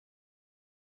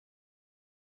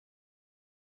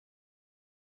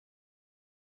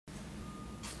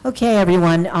Okay,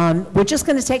 everyone, we're just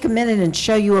going to take a minute and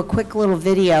show you a quick little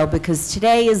video because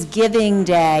today is Giving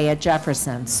Day at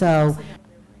Jefferson. So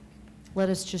let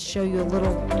us just show you a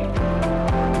little.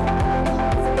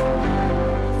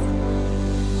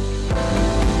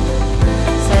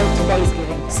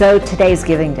 So today's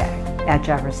Giving Day at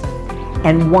Jefferson,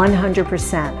 and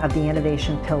 100% of the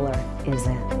innovation pillar is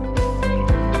in.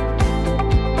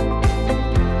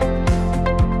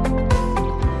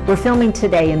 We're filming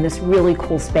today in this really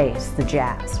cool space, the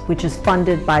Jazz, which is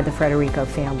funded by the Federico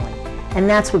family. And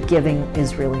that's what giving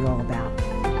is really all about.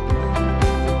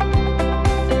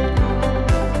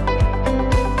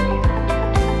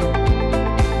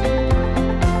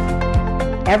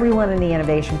 Everyone in the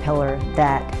innovation pillar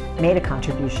that made a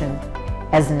contribution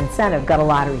as an incentive got a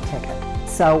lottery ticket.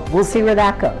 So we'll see where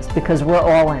that goes because we're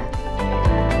all in.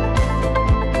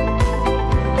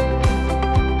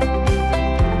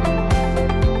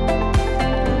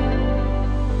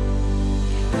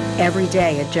 Every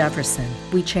day at Jefferson,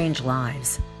 we change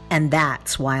lives, and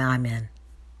that's why I'm in.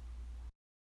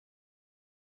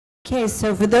 Okay,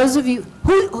 so for those of you,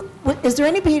 is there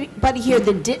anybody here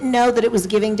that didn't know that it was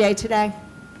Giving Day today?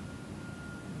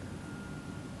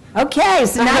 Okay,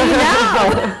 so now you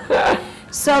know.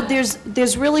 So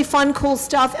there's really fun, cool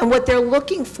stuff, and what they're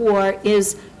looking for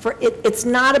is, it's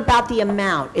not about the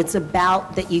amount, it's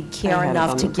about that you care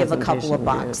enough to give a couple of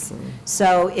bucks.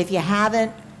 So if you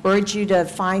haven't, urge you to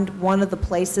find one of the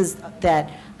places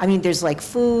that, I mean, there's like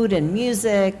food and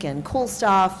music and cool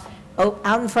stuff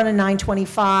out in front of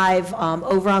 925,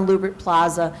 over on Lubert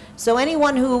Plaza. So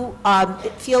anyone who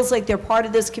feels like they're part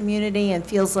of this community and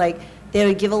feels like they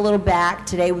would give a little back,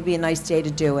 today would be a nice day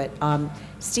to do it.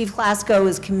 Steve Klasko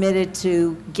is committed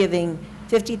to giving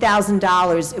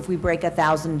 $50,000 if we break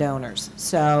 1,000 donors.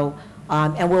 So,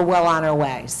 and we're well on our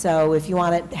way. So if you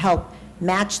want to help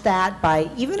match that by,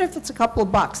 even if it's a couple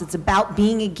of bucks, it's about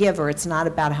being a giver, it's not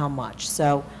about how much.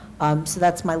 So, so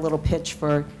that's my little pitch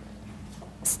for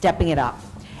stepping it up.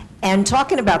 And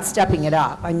talking about stepping it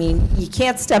up, I mean, you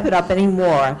can't step it up any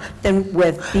more than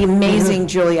with the amazing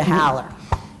Julia Haller.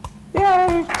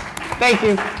 Yay! Thank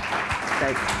you.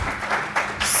 Thank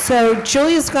you. So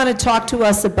Julia's going to talk to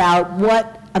us about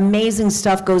what amazing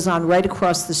stuff goes on right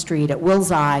across the street at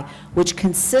Wills Eye, which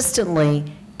consistently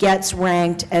gets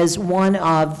ranked as one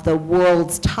of the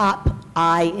world's top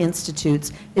eye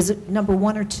institutes. Is it number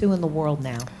 1 or 2 in the world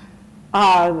now?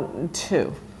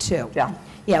 2. 2. Yeah.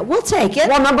 Yeah, we'll take it.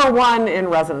 Well, number 1 in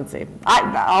residency.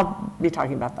 I'll be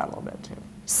talking about that a little bit too.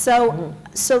 So,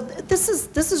 so this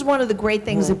is one of the great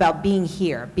things about being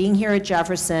here at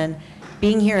Jefferson,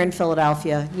 being here in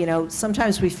Philadelphia. You know,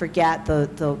 sometimes we forget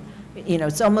you know,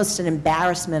 it's almost an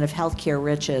embarrassment of healthcare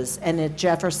riches, and at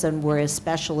Jefferson we're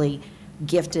especially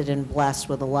gifted and blessed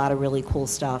with a lot of really cool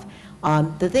stuff.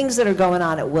 The things that are going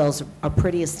on at Wills are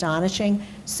pretty astonishing.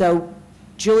 So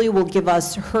Julia will give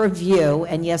us her view,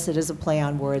 and yes, it is a play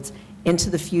on words,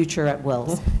 into the future at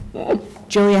Wills.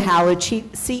 Julia Haller, Chief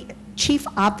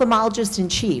Ophthalmologist in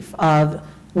Chief of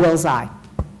Wills Eye.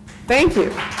 Thank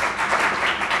you.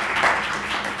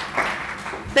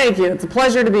 Thank you. It's a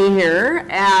pleasure to be here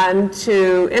and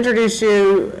to introduce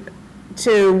you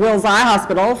to Wills Eye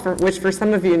Hospital, which for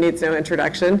some of you needs no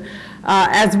introduction,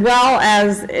 as well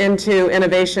as into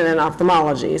innovation in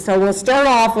ophthalmology. So we'll start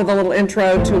off with a little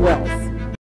intro to Wills.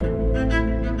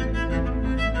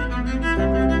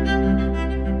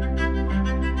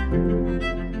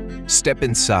 Step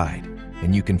inside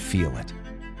and you can feel it.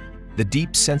 The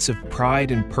deep sense of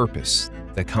pride and purpose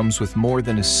that comes with more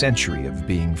than a century of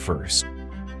being first.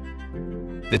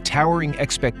 The towering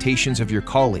expectations of your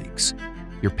colleagues,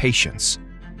 your patients,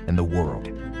 and the world.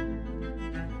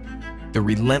 The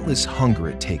relentless hunger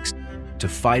it takes to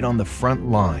fight on the front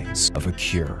lines of a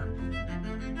cure.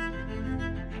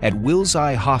 At Wills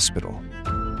Eye Hospital,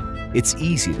 it's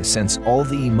easy to sense all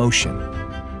the emotion,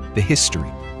 the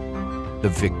history, the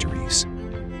victories.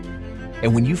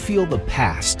 And when you feel the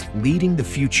past leading the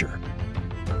future,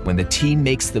 when the team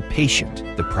makes the patient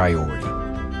the priority,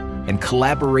 and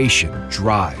collaboration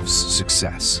drives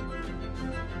success.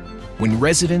 When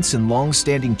residents and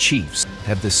long-standing chiefs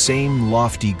have the same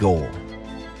lofty goal,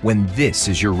 when this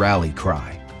is your rally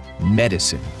cry,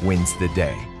 medicine wins the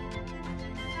day.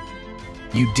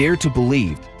 You dare to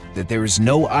believe that there is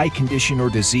no eye condition or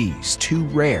disease too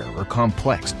rare or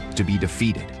complex to be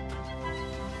defeated.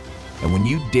 And when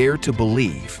you dare to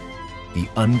believe, the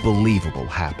unbelievable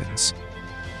happens.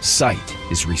 Sight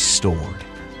is restored.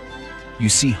 You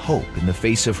see hope in the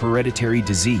face of hereditary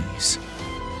disease.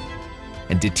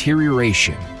 And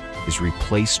deterioration is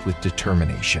replaced with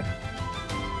determination.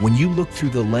 When you look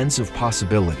through the lens of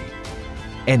possibility,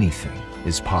 anything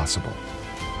is possible.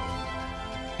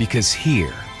 Because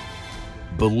here,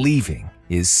 believing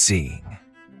is seeing.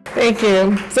 Thank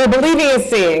you. So believing is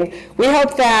seeing. We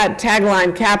hope that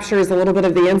tagline captures a little bit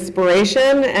of the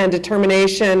inspiration and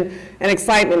determination and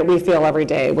excitement we feel every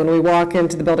day when we walk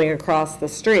into the building across the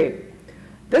street.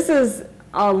 This is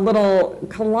a little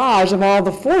collage of all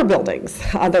the 4 buildings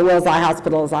that Wills Eye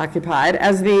Hospital has occupied.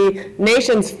 As the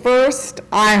nation's first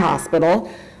eye hospital,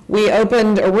 we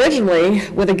opened originally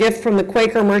with a gift from the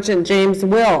Quaker merchant James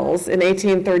Wills in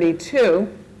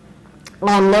 1832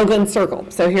 on Logan Circle.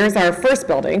 So here's our first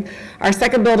building. Our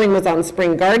second building was on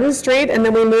Spring Garden Street, and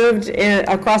then we moved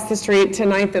across the street to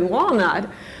 9th and Walnut,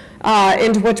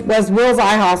 into which was Wills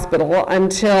Eye Hospital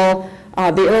until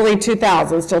the early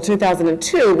 2000s, till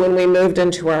 2002, when we moved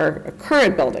into our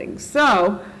current building.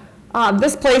 So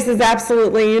this place is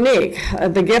absolutely unique.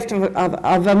 The gift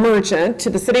of a merchant to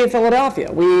the city of Philadelphia.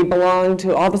 We belong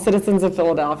to all the citizens of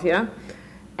Philadelphia.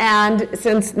 And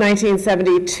since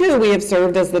 1972, we have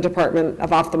served as the Department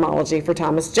of Ophthalmology for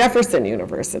Thomas Jefferson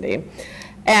University.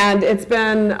 And it's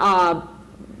been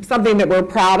something that we're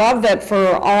proud of, that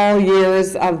for all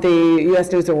years of the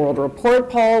U.S. News and World Report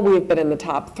poll, we've been in the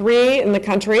top 3 in the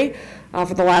country.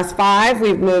 For the last 5,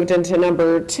 we've moved into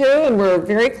number 2, and we're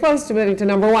very close to moving to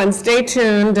number 1. Stay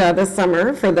tuned this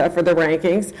summer for the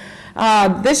rankings.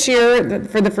 This year,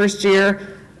 for the first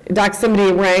year,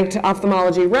 Doximity ranked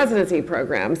ophthalmology residency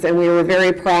programs, and we were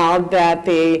very proud that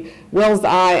the Wills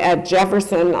Eye at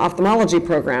Jefferson ophthalmology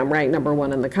program ranked number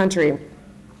 1 in the country.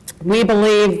 We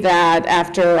believe that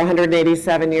after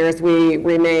 187 years, we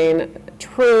remain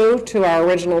true to our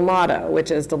original motto,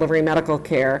 which is delivering medical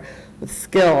care with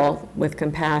skill, with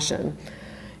compassion.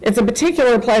 It's a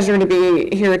particular pleasure to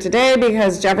be here today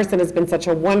because Jefferson has been such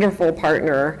a wonderful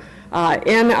partner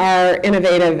in our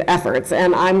innovative efforts,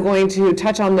 and I'm going to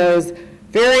touch on those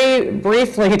very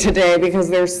briefly today because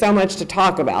there's so much to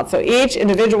talk about. So each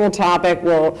individual topic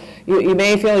will, you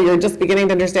may feel you're just beginning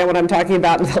to understand what I'm talking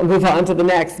about and I'll move on to the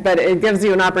next, but it gives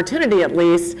you an opportunity at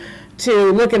least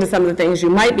to look into some of the things you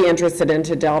might be interested in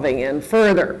to delving in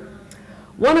further.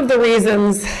 One of the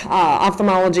reasons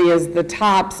ophthalmology is the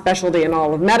top specialty in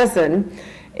all of medicine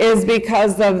is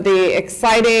because of the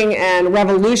exciting and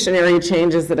revolutionary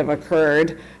changes that have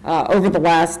occurred over the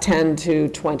last 10 to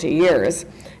 20 years.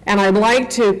 And I'd like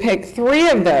to pick 3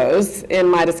 of those in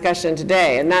my discussion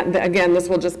today. And that, again, this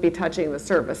will just be touching the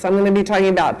surface. So I'm going to be talking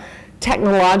about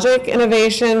technologic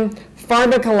innovation,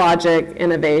 pharmacologic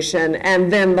innovation,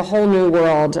 and then the whole new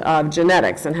world of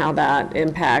genetics and how that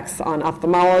impacts on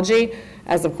ophthalmology,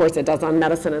 as of course it does on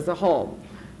medicine as a whole.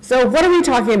 So what are we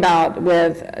talking about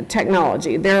with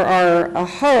technology? There are a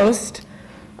host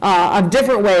of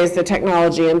different ways that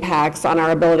technology impacts on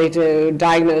our ability to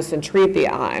diagnose and treat the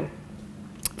eye.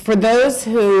 For those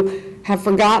who have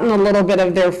forgotten a little bit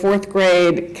of their 4th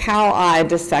grade cow eye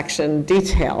dissection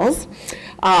details,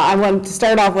 I want to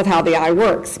start off with how the eye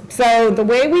works. So the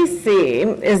way we see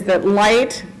is that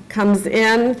light comes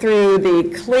in through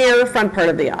the clear front part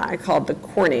of the eye called the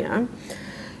cornea.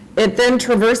 It then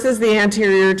traverses the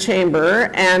anterior chamber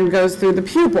and goes through the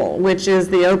pupil, which is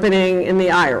the opening in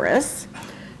the iris.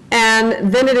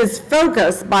 And then it is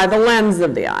focused by the lens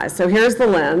of the eye. So here's the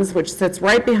lens, which sits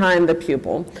right behind the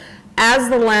pupil. As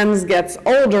the lens gets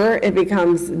older, it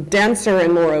becomes denser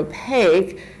and more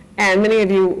opaque. And many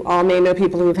of you all may know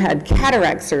people who've had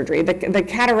cataract surgery. The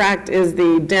cataract is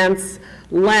the dense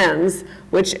lens,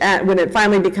 which when it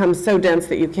finally becomes so dense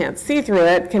that you can't see through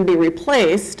it, can be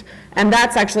replaced. And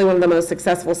that's actually one of the most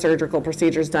successful surgical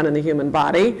procedures done in the human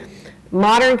body.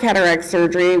 Modern cataract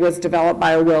surgery was developed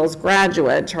by a Wills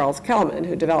graduate, Charles Kelman,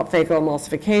 who developed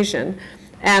phacoemulsification.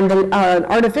 And the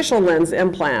artificial lens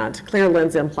implant, clear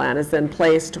lens implant, is then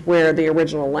placed where the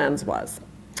original lens was.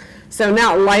 So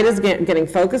now light is getting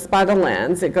focused by the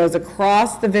lens. It goes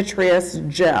across the vitreous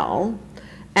gel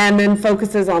and then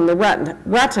focuses on the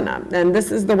retina. And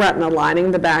this is the retina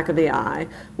lining the back of the eye.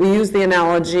 We use the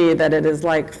analogy that it is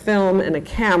like film in a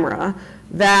camera.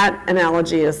 That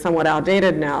analogy is somewhat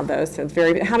outdated now, though, since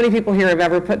how many people here have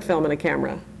ever put film in a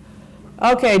camera?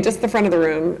 Okay, just the front of the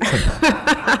room.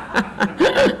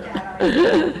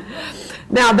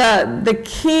 Now, a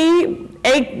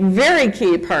very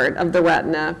key part of the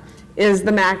retina is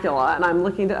the macula, and I'm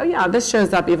looking to, oh yeah, this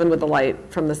shows up even with the light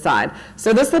from the side.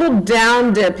 So this little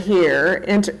down dip here,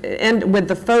 and with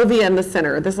the fovea in the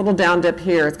center, this little down dip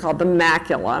here is called the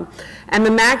macula. And the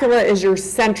macula is your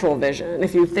central vision.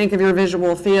 If you think of your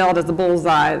visual field as a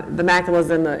bullseye, the macula is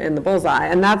in the bullseye.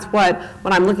 And that's what,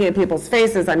 when I'm looking at people's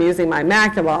faces, I'm using my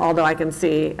macula, although I can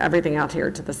see everything out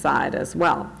here to the side as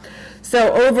well.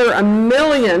 So over 1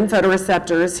 million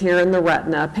photoreceptors here in the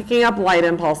retina, picking up light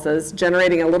impulses,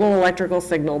 generating a little electrical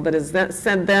signal that is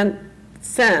then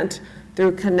sent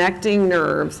through connecting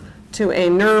nerves to a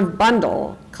nerve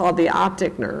bundle called the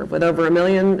optic nerve, with over 1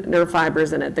 million nerve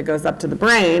fibers in it that goes up to the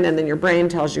brain, and then your brain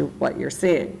tells you what you're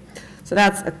seeing. So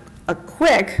that's a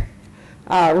quick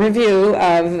review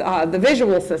of the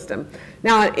visual system.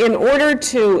 Now, in order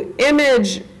to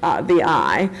image the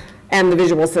eye and the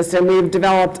visual system, we've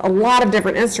developed a lot of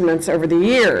different instruments over the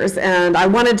years, and I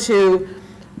wanted to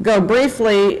go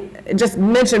briefly, just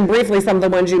mention briefly some of the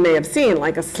ones you may have seen,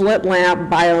 like a slit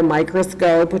lamp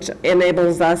biomicroscope, which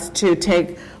enables us to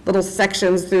take little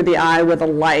sections through the eye with a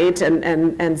light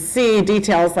and see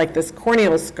details like this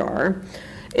corneal scar.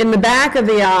 In the back of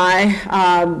the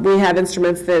eye, we have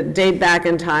instruments that date back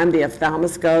in time, the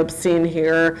ophthalmoscope seen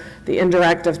here, the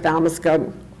indirect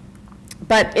ophthalmoscope.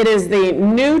 But it is the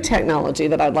new technology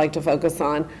that I'd like to focus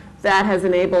on that has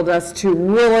enabled us to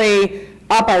really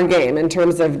up our game in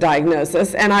terms of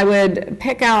diagnosis. And I would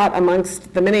pick out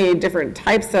amongst the many different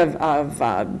types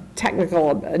of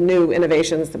technical new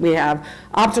innovations that we have,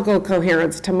 optical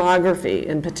coherence tomography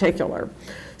in particular.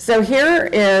 So here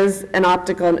is an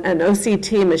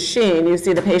OCT machine. You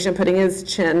see the patient putting his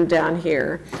chin down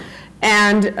here.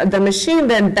 And the machine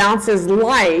then bounces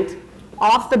light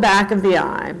off the back of the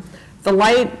eye. The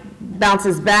light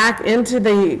bounces back into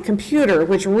the computer,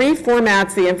 which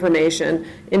reformats the information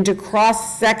into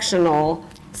cross-sectional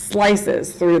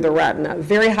slices through the retina,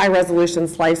 very high-resolution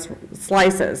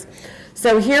slices.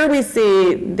 So here we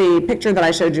see the picture that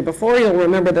I showed you before. You'll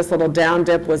remember this little down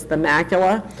dip was the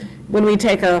macula. When we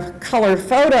take a color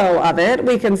photo of it,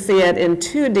 we can see it in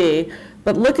 2D,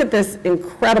 but look at this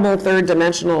incredible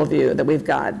third-dimensional view that we've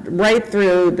got right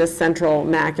through this central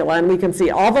macula, and we can see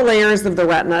all the layers of the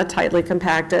retina tightly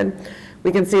compacted.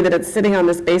 We can see that it's sitting on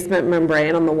this basement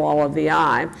membrane on the wall of the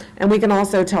eye, and we can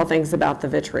also tell things about the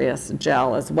vitreous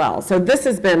gel as well. So this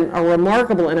has been a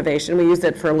remarkable innovation. We use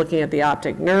it for looking at the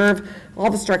optic nerve, all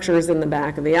the structures in the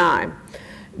back of the eye.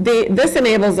 This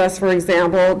enables us, for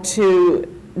example,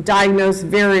 to diagnose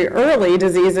very early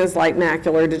diseases like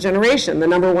macular degeneration, the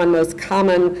 #1 most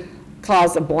common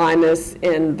cause of blindness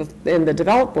in the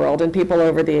developed world in people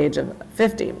over the age of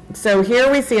 50. So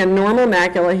here we see a normal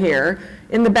macula here.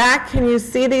 In the back, can you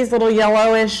see these little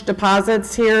yellowish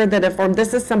deposits here that have formed?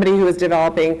 This is somebody who is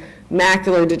developing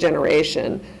macular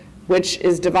degeneration, which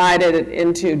is divided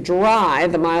into dry,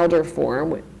 the milder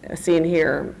form, seen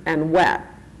here, and wet.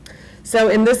 So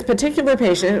in this particular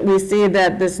patient, we see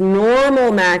that this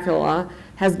normal macula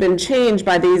has been changed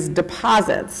by these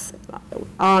deposits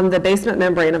on the basement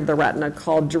membrane of the retina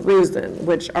called drusen,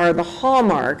 which are the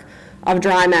hallmark of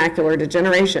dry macular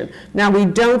degeneration. Now, we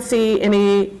don't see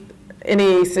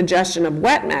any suggestion of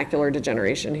wet macular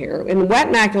degeneration here. In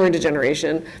wet macular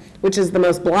degeneration, which is the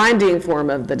most blinding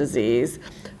form of the disease,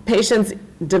 patients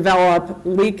develop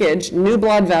leakage, new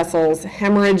blood vessels,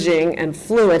 hemorrhaging, and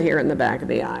fluid here in the back of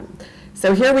the eye.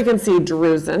 So here we can see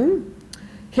drusen.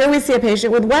 Here we see a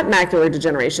patient with wet macular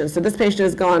degeneration. So this patient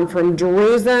has gone from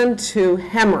drusen to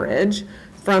hemorrhage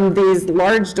from these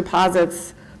large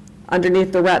deposits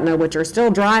underneath the retina, which are still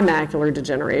dry macular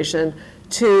degeneration,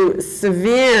 to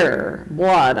severe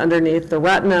blood underneath the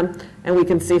retina. And we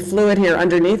can see fluid here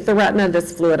underneath the retina,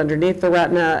 this fluid underneath the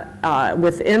retina,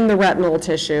 within the retinal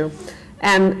tissue.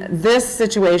 And this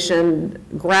situation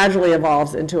gradually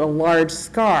evolves into a large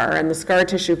scar, and the scar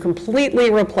tissue completely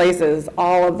replaces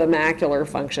all of the macular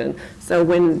function. So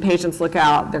when patients look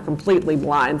out, they're completely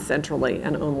blind centrally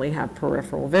and only have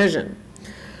peripheral vision.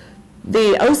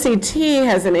 The OCT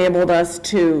has enabled us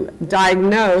to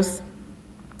diagnose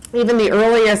even the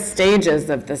earliest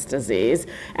stages of this disease,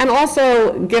 and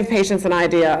also give patients an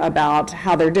idea about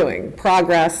how they're doing,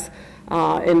 progress,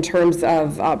 in terms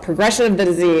of progression of the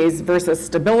disease versus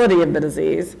stability of the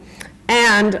disease.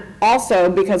 And also,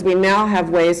 because we now have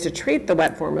ways to treat the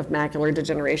wet form of macular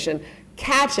degeneration,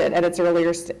 catch it at its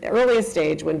earliest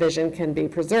stage when vision can be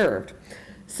preserved.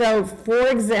 So, for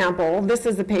example, this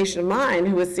is a patient of mine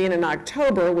who was seen in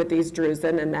October with these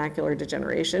drusen and macular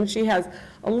degeneration. She has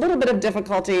a little bit of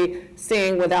difficulty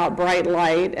seeing without bright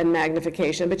light and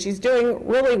magnification, but she's doing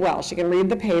really well. She can read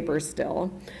the paper still.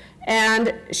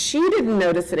 And she didn't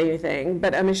notice anything,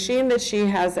 but a machine that she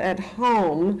has at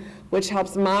home, which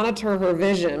helps monitor her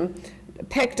vision,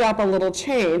 picked up a little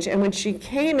change. And when she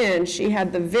came in, she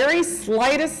had the very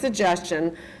slightest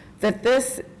suggestion that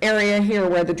this area here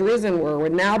where the drusen were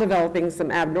now developing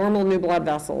some abnormal new blood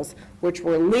vessels, which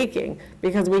were leaking,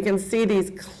 because we can see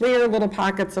these clear little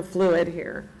pockets of fluid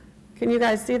here. Can you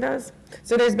guys see those?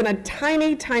 So there's been a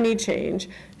tiny, tiny change.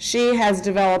 She has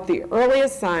developed the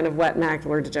earliest sign of wet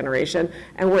macular degeneration,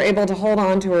 and we're able to hold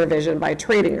on to her vision by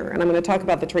treating her. And I'm going to talk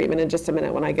about the treatment in just a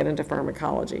minute when I get into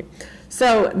pharmacology.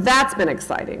 So that's been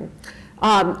exciting.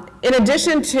 In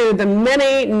addition to the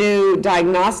many new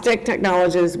diagnostic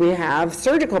technologies we have,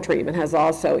 surgical treatment has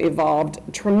also evolved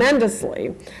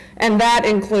tremendously. And that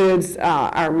includes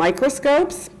our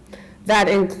microscopes. That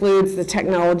includes the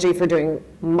technology for doing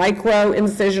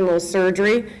micro-incisional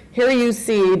surgery. Here you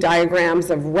see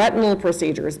diagrams of retinal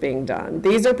procedures being done.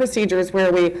 These are procedures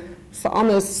where we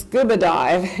almost scuba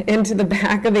dive into the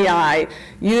back of the eye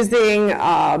using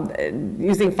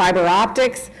fiber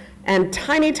optics and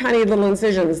tiny, tiny little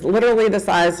incisions, literally the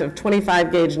size of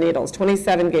 25 gauge needles,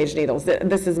 27 gauge needles.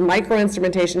 This is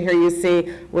micro-instrumentation. Here you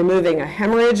see removing a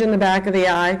hemorrhage in the back of the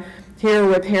eye. Here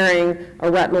repairing a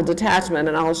retinal detachment,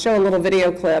 and I'll show a little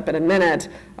video clip in a minute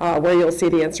where you'll see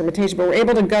the instrumentation. But we're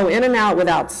able to go in and out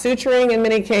without suturing in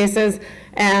many cases,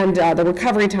 and the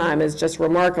recovery time is just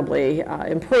remarkably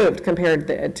improved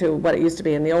compared to what it used to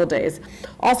be in the old days.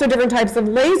 Also, different types of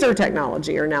laser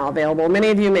technology are now available. Many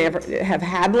of you may have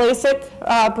had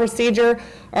LASIK procedure,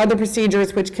 or other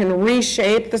procedures which can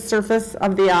reshape the surface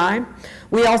of the eye.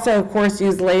 We also, of course,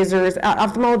 use lasers.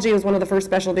 Ophthalmology was one of the first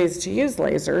specialties to use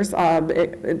lasers.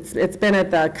 It's been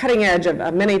at the cutting edge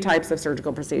of many types of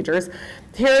surgical procedures.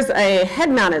 Here's a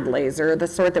head-mounted laser, the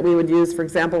sort that we would use, for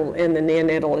example, in the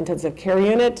neonatal intensive care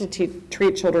unit to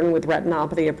treat children with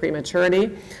retinopathy of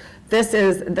prematurity. This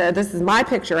is my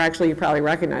picture. Actually, you probably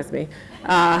recognize me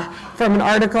from an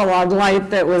article on light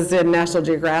that was in National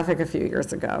Geographic a few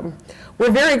years ago.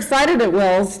 We're very excited at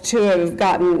Wills to have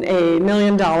gotten a $1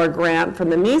 million grant from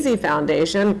the Measy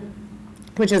Foundation,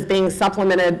 which is being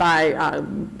supplemented by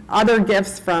other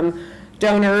gifts from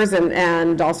donors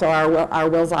and also our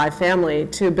Wills Eye family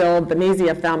to build the Measy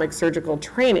Ophthalmic Surgical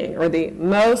Training, or the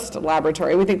MOST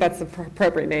Laboratory. We think that's the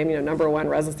appropriate name, #1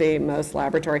 residency, MOST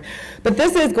Laboratory. But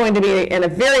this is going to be in a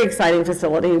very exciting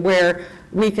facility where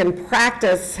we can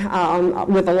practice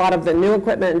with a lot of the new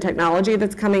equipment and technology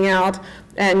that's coming out.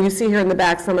 And you see here in the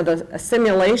back some of the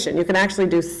simulation. You can actually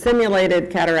do simulated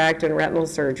cataract and retinal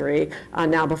surgery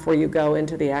now before you go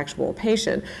into the actual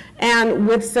patient. And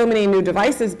with so many new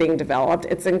devices being developed,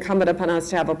 it's incumbent upon us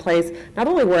to have a place not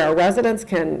only where our residents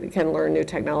can learn new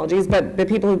technologies, but the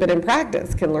people who've been in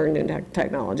practice can learn new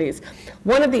technologies.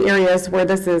 One of the areas where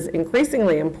this is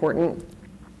increasingly important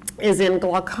is in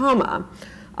glaucoma.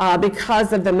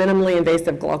 Because of the minimally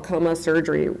invasive glaucoma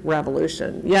surgery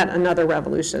revolution, yet another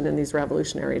revolution in these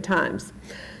revolutionary times.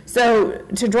 So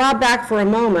to draw back for a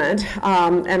moment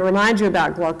and remind you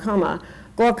about glaucoma,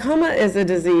 glaucoma is a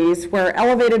disease where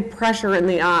elevated pressure in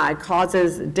the eye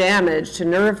causes damage to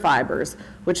nerve fibers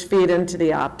which feed into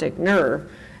the optic nerve.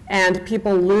 And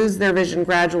people lose their vision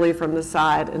gradually from the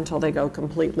side until they go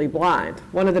completely blind,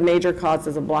 one of the major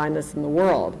causes of blindness in the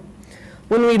world.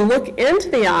 When we look into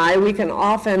the eye, we can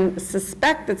often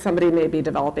suspect that somebody may be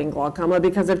developing glaucoma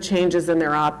because of changes in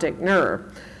their optic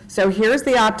nerve. So here's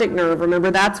the optic nerve. Remember,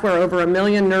 that's where over 1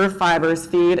 million nerve fibers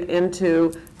feed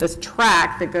into this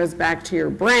tract that goes back to your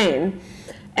brain.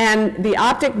 And the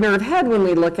optic nerve head, when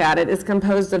we look at it, is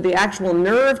composed of the actual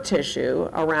nerve tissue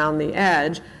around the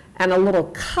edge and a little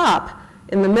cup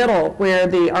in the middle where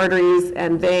the arteries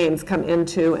and veins come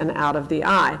into and out of the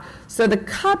eye. So the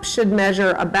cup should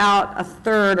measure about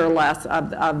 1/3 or less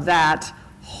of that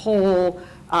whole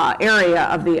area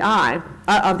of the eye,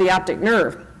 of the optic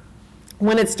nerve.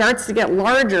 When it starts to get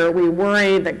larger, we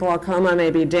worry that glaucoma may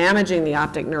be damaging the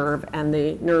optic nerve and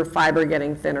the nerve fiber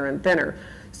getting thinner and thinner.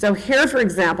 So here, for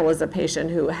example, is a patient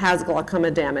who has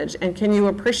glaucoma damage, and can you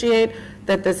appreciate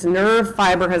that this nerve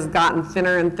fiber has gotten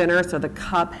thinner and thinner, so the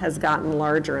cup has gotten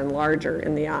larger and larger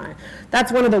in the eye?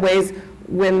 That's one of the ways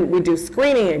when we do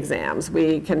screening exams,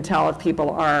 we can tell if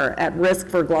people are at risk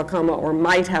for glaucoma or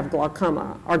might have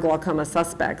glaucoma, or glaucoma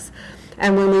suspects.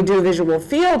 And when we do visual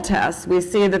field tests, we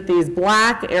see that these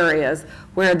black areas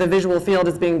where the visual field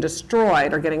is being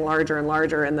destroyed are getting larger and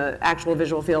larger, and the actual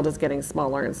visual field is getting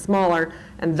smaller and smaller,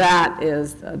 and that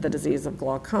is the disease of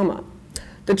glaucoma.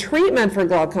 The treatment for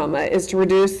glaucoma is to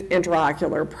reduce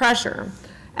intraocular pressure.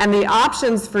 And the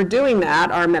options for doing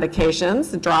that are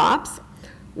medications, drops,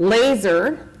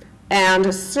 laser,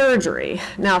 and surgery.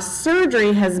 Now,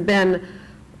 surgery has been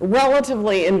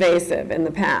relatively invasive in the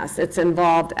past. It's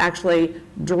involved actually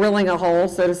drilling a hole,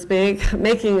 so to speak,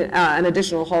 making an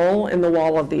additional hole in the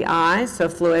wall of the eye so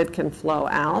fluid can flow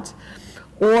out,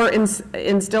 or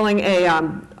instilling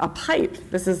a pipe.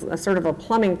 This is a sort of a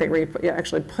plumbing thing where you're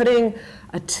actually putting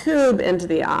a tube into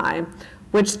the eye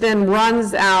which then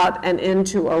runs out and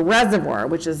into a reservoir,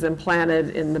 which is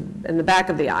implanted in the back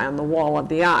of the eye, on the wall of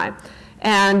the eye.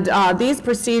 And these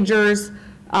procedures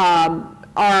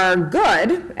are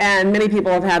good, and many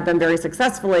people have had them very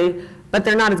successfully, but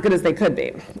they're not as good as they could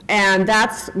be. And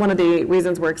that's one of the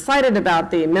reasons we're excited about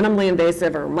the minimally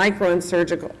invasive or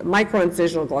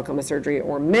microincisional glaucoma surgery,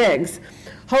 or MIGS,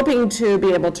 hoping to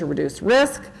be able to reduce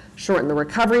risk, shorten the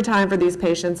recovery time for these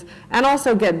patients, and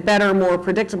also get better, more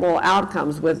predictable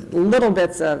outcomes with little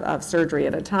bits of surgery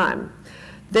at a time.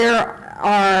 There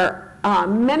are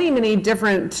many, many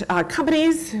different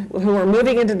companies who are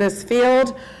moving into this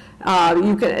field.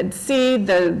 You can see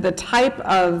the type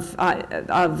of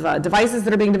devices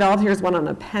that are being developed. Here's one on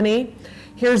a penny.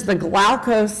 Here's the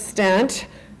glaucoma stent,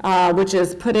 which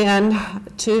is put in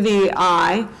to the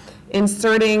eye,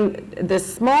 inserting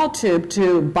this small tube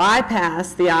to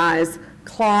bypass the eye's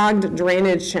clogged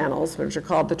drainage channels, which are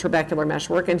called the trabecular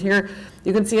meshwork. And here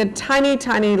you can see a tiny,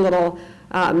 tiny little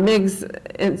MIGS,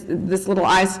 this little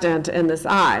eye stent in this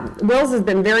eye. Wills has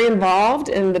been very involved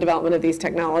in the development of these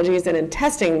technologies and in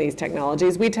testing these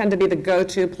technologies. We tend to be the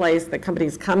go-to place that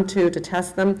companies come to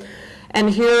test them. And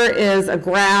here is a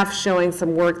graph showing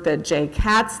some work that Jay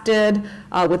Katz did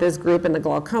with his group in the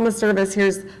glaucoma service.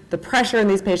 Here's the pressure in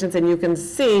these patients, and you can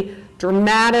see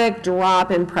dramatic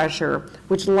drop in pressure,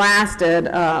 which lasted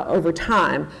over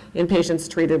time in patients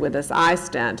treated with this eye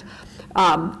stent.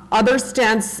 Other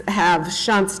stents have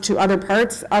shunts to other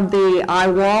parts of the eye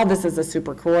wall. This is a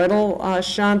suprachoroidal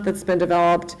shunt that's been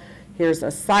developed. Here's a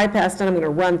CyPass stent. I'm going to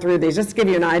run through these just to give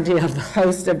you an idea of the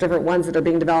host of different ones that are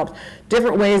being developed,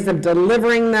 different ways of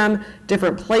delivering them,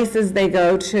 different places they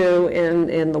go to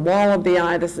in the wall of the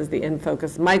eye. This is the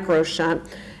in-focus micro shunt.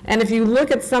 And if you look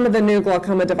at some of the new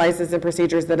glaucoma devices and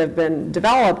procedures that have been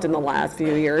developed in the last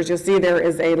few years, you'll see there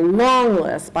is a long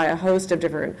list by a host of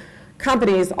different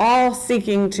companies, all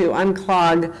seeking to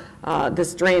unclog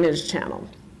this drainage channel.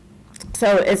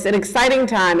 So it's an exciting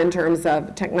time in terms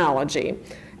of technology.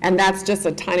 And that's just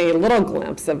a tiny little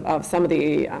glimpse of some of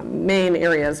the main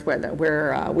areas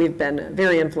where we've been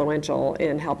very influential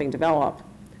in helping develop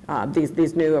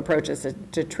these new approaches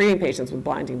to treating patients with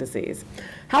blinding disease.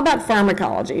 How about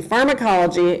pharmacology?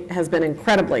 Pharmacology has been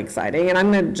incredibly exciting, and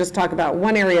I'm going to just talk about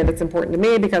one area that's important to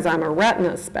me because I'm a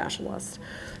retina specialist.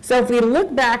 So if we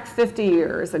look back 50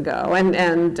 years ago,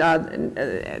 and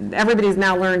everybody's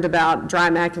now learned about dry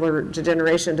macular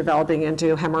degeneration developing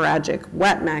into hemorrhagic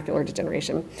wet macular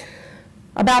degeneration.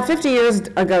 About 50 years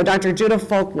ago, Dr. Judah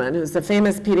Folkman, who's a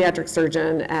famous pediatric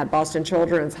surgeon at Boston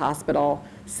Children's Hospital,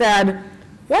 said,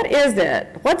 what is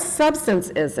it, what substance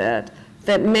is it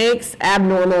that makes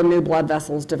abnormal new blood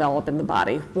vessels develop in the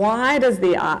body? Why does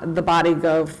the body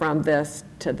go from this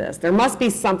to this? There must be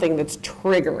something that's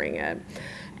triggering it.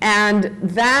 And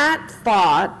that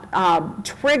thought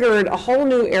triggered a whole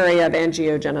new area of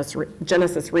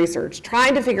angiogenesis research,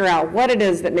 trying to figure out what it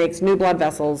is that makes new blood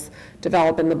vessels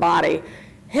develop in the body.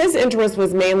 His interest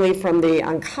was mainly from the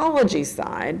oncology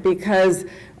side because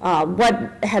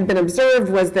what had been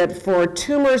observed was that for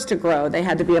tumors to grow, they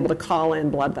had to be able to call in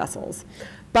blood vessels.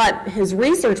 But his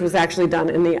research was actually done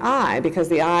in the eye because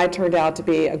the eye turned out to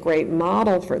be a great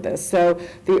model for this. So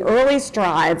the early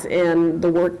strides in the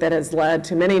work that has led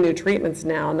to many new treatments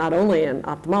now, not only in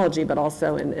ophthalmology, but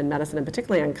also in medicine and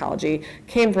particularly oncology,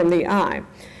 came from the eye.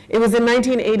 It was in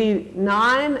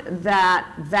 1989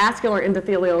 that vascular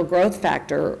endothelial growth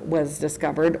factor was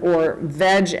discovered, or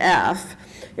VEGF.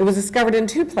 It was discovered in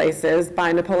two places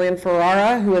by Napoleon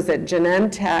Ferrara, who was at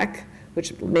Genentech,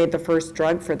 which made the first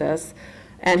drug for this,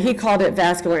 and he called it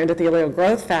vascular endothelial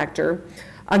growth factor.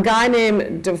 A guy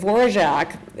named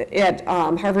Dvorak at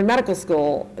Harvard Medical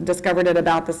School discovered it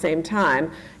about the same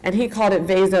time, and he called it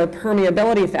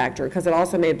vasopermeability factor because it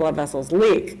also made blood vessels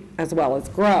leak as well as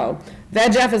grow.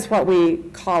 VEGF is what we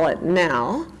call it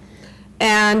now,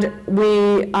 and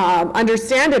we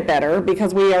understand it better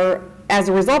because we are, as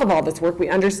a result of all this work, we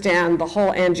understand the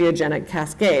whole angiogenic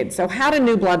cascade. So how do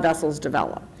new blood vessels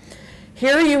develop?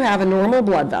 Here you have a normal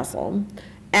blood vessel,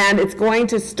 and it's going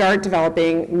to start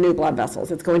developing new blood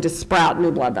vessels. It's going to sprout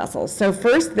new blood vessels. So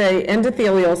first the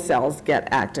endothelial cells get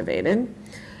activated.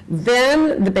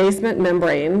 Then the basement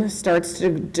membrane starts to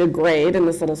degrade in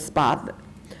this little spot.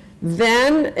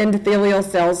 Then endothelial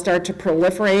cells start to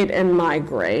proliferate and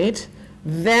migrate.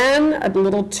 Then a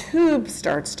little tube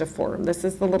starts to form. This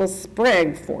is the little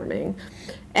sprig forming.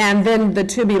 And then the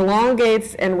tube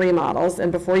elongates and remodels, and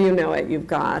before you know it, you've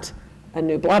got a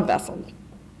new blood vessel.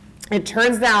 It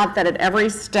turns out that at every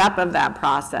step of that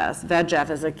process, VEGF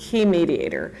is a key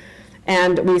mediator.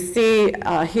 And we see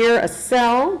here a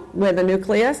cell with a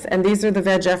nucleus, and these are the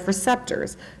VEGF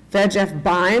receptors. VEGF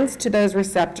binds to those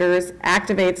receptors,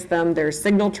 activates them, there's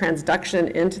signal transduction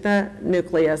into the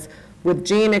nucleus with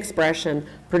gene expression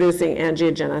producing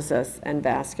angiogenesis and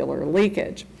vascular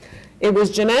leakage. It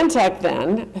was Genentech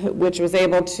then, which was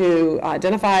able to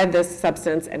identify this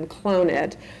substance and clone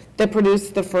it, that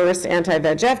produced the first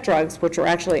anti-VEGF drugs, which were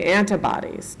actually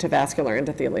antibodies to vascular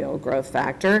endothelial growth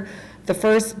factor. The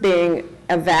first being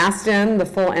Avastin, the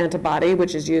full antibody,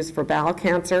 which is used for bowel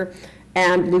cancer,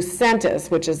 and Lucentis,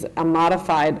 which is a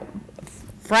modified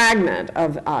fragment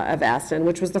of Avastin,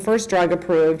 which was the first drug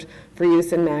approved for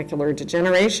use in macular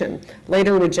degeneration.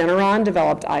 Later, Regeneron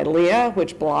developed Eylea,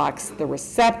 which blocks the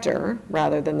receptor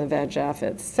rather than the VEGF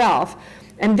itself.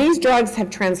 And these drugs have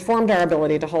transformed our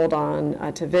ability to hold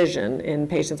on to vision in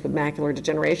patients with macular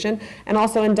degeneration and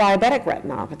also in diabetic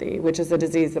retinopathy, which is a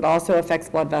disease that also affects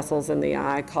blood vessels in the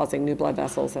eye, causing new blood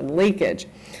vessels and leakage.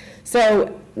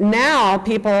 So now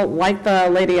people, like the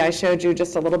lady I showed you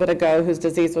just a little bit ago, whose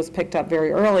disease was picked up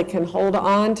very early, can hold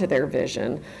on to their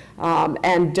vision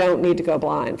and don't need to go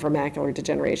blind for macular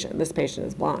degeneration. This patient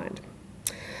is blind.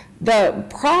 The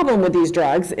problem with these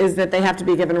drugs is that they have to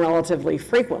be given relatively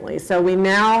frequently. So we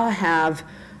now have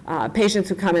patients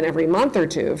who come in every month or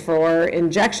two for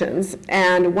injections.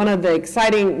 And one of the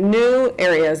exciting new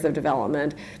areas of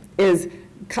development is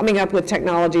coming up with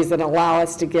technologies that allow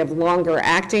us to give longer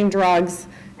acting drugs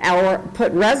or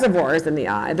put reservoirs in the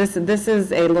eye. This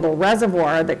is a little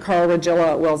reservoir that Carl Regillo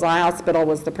at Wills Eye Hospital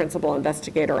was the principal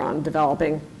investigator on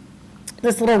developing.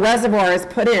 This little reservoir is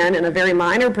put in a very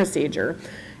minor procedure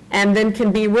and then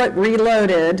can be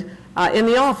reloaded in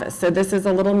the office. So this is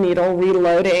a little needle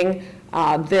reloading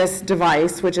this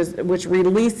device, which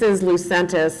releases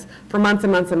Lucentis for months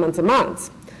and months and months and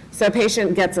months. So a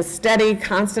patient gets a steady,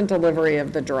 constant delivery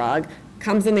of the drug,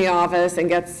 comes in the office and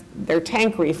gets their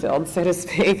tank refilled, so to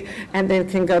speak, and then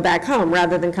can go back home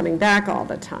rather than coming back all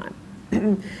the time.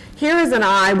 Here is an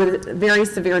eye with very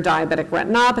severe diabetic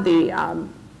retinopathy.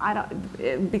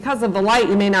 Because of the light,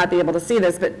 you may not be able to see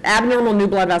this, but abnormal new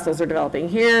blood vessels are developing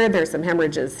here. There's some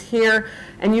hemorrhages here.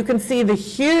 And you can see the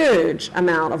huge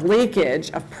amount of leakage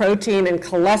of protein and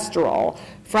cholesterol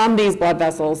from these blood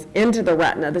vessels into the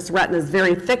retina. This retina is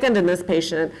very thickened, and this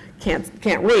patient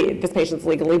can't read. This patient's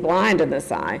legally blind in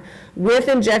this eye. With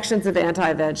injections of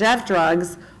anti-VEGF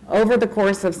drugs, over the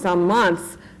course of some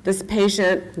months, this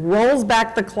patient rolls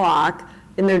back the clock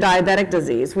in their diabetic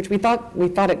disease, which we thought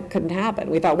it couldn't happen.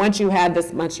 We thought once you had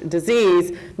this much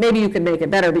disease, maybe you could make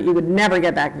it better, but you would never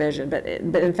get back vision. But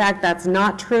in fact, that's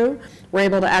not true. We're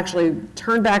able to actually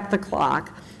turn back the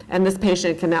clock, and this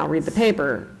patient can now read the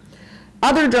paper.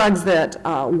 Other drugs that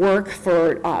work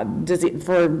for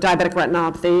diabetic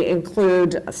retinopathy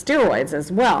include steroids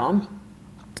as well.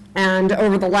 And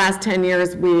over the last 10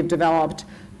 years, we've developed,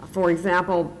 for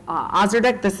example,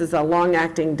 Ozurdex. This is a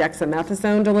long-acting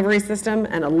dexamethasone delivery system,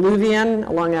 and Iluvien,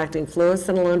 a long-acting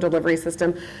fluocinolone delivery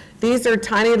system. These are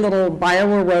tiny little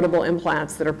bioerodible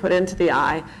implants that are put into the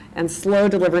eye and slow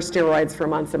deliver steroids for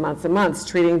months and months and months,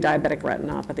 treating diabetic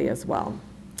retinopathy as well.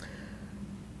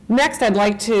 Next, I'd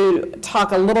like to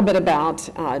talk a little bit about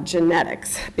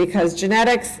genetics, because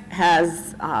genetics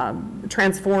has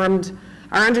transformed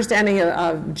our understanding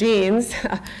of genes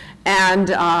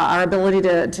and our ability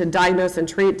to diagnose and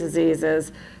treat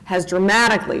diseases has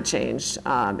dramatically changed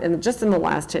just in the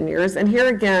last 10 years. And here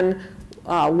again,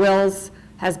 Wills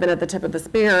has been at the tip of the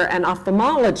spear, and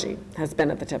ophthalmology has been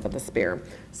at the tip of the spear.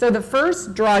 So the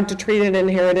first drug to treat an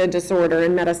inherited disorder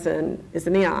in medicine is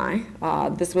in the eye.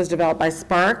 This was developed by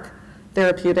Spark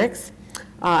Therapeutics,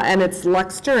 and it's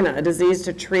Luxturna, a disease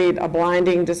to treat a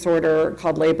blinding disorder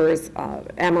called Leber's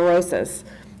amaurosis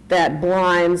that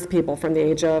blinds people from the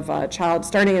age of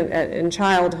starting in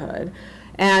childhood.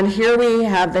 And here we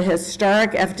have the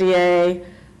historic FDA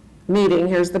meeting.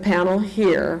 Here's the panel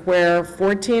here, where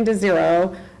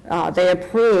 14-0, they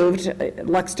approved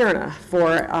Luxturna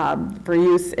for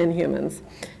use in humans.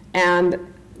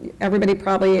 And everybody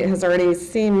probably has already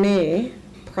seen me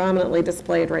prominently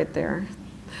displayed right there.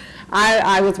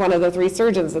 I was one of the 3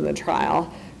 surgeons in the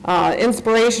trial.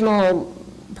 Inspirational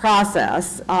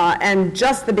process, and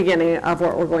just the beginning of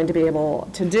what we're going to be able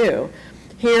to do.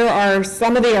 Here are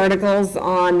some of the articles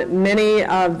on many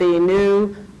of the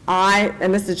new eye,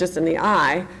 and this is just in the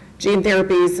eye, gene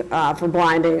therapies for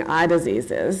blinding eye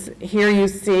diseases. Here you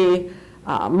see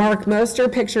Mark Moster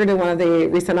pictured in one of the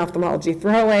recent ophthalmology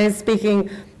throwaways speaking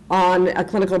on a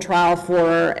clinical trial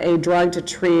for a drug to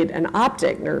treat an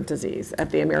optic nerve disease at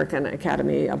the American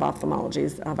Academy of Ophthalmology,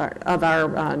 of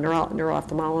our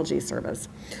neuro-ophthalmology service.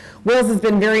 Wills has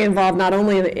been very involved not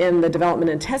only in the development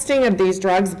and testing of these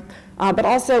drugs, but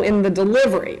also in the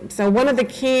delivery. So one of the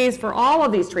keys for all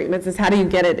of these treatments is how do you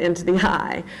get it into the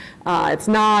eye? It's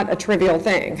not a trivial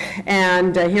thing.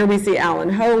 And here we see Alan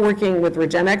Ho working with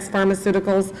Regenex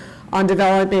Pharmaceuticals on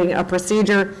developing a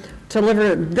procedure to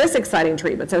deliver this exciting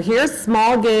treatment. So here's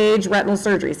small gauge retinal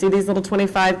surgery. See these little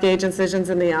 25 gauge incisions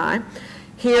in the eye?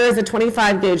 Here is a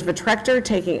 25 gauge vitrector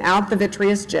taking out the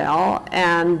vitreous gel,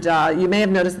 and you may have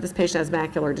noticed that this patient has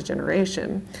macular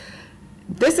degeneration.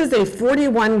 This is a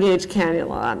 41 gauge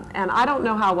cannula, and I don't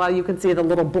know how well you can see the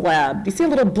little bleb. You see a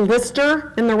little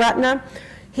blister in the retina?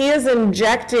 He is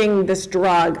injecting this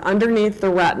drug underneath the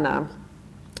retina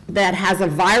that has a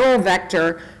viral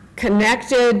vector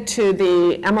connected to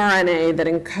the mRNA that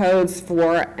encodes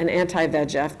for an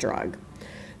anti-VEGF drug.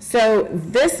 So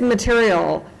this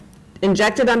material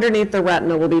injected underneath the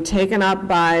retina will be taken up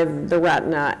by the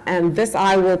retina, and this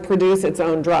eye will produce its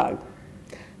own drug.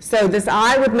 So this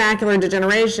eye with macular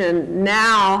degeneration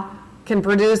now can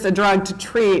produce a drug to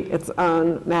treat its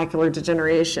own macular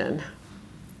degeneration.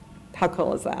 How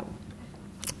cool is that?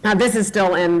 Now this is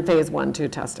still in phase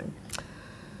 1/2 testing.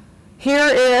 Here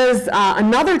is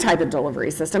another type of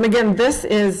delivery system. Again, this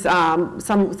is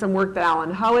some work that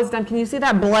Alan Ho has done. Can you see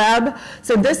that bleb?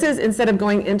 So this is, instead of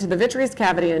going into the vitreous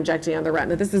cavity and injecting on the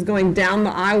retina, this is going down the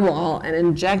eye wall and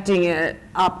injecting it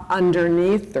up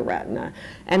underneath the retina.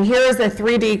 And here is a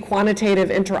 3D quantitative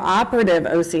intraoperative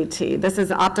OCT. This is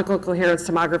an optical coherence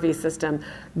tomography system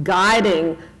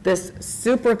guiding this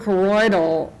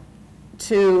suprachoroidal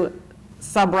to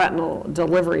subretinal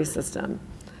delivery system.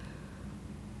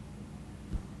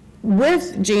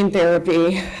 With gene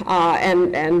therapy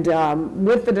and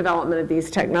with the development of these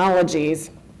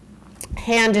technologies,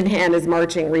 hand in hand is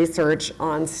marching research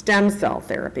on stem cell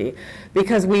therapy,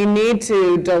 because we need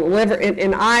to deliver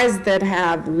in eyes that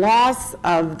have loss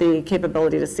of the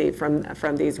capability to see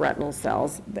from these retinal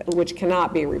cells, which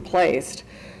cannot be replaced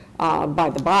by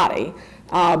the body.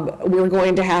 We're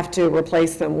going to have to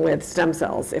replace them with stem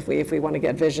cells if we want to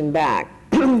get vision back.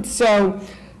 So.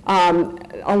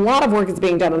 A lot of work is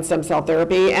being done on stem cell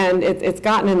therapy, and it's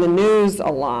gotten in the news a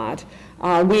lot.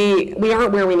 We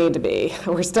aren't where we need to be.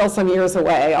 We're still some years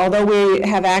away, although we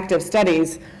have active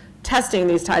studies testing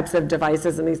these types of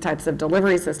devices and these types of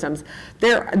delivery systems.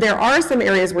 There are some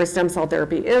areas where stem cell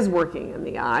therapy is working in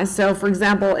the eye. So for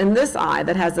example, in this eye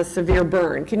that has a severe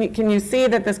burn, can you see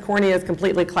that this cornea is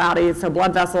completely cloudy, so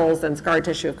blood vessels and scar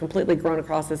tissue have completely grown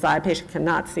across this eye. Patient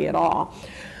cannot see at all.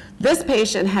 This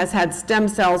patient has had stem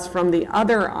cells from the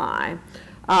other eye,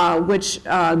 which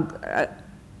the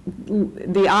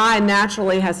eye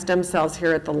naturally has stem cells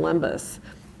here at the limbus,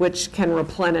 which can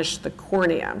replenish the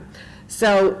cornea.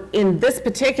 So in this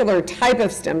particular type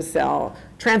of stem cell,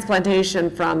 transplantation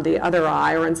from the other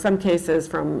eye, or in some cases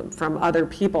from other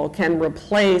people, can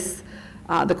replace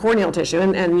the corneal tissue,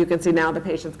 and you can see now the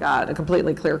patient's got a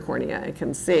completely clear cornea, it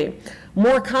can see.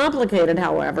 More complicated,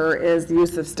 however, is the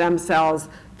use of stem cells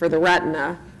for the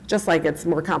retina, just like it's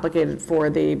more complicated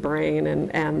for the brain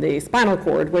and the spinal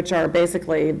cord, which are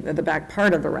basically the back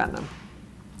part of the retina.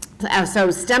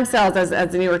 So stem cells, as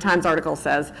the New York Times article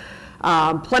says,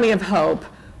 plenty of hope,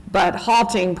 but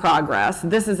halting progress.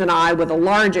 This is an eye with a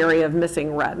large area of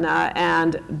missing retina,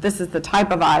 and this is the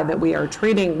type of eye that we are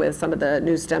treating with some of the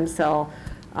new stem cell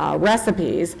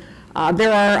recipes.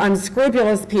 There are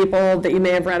unscrupulous people that you may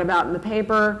have read about in the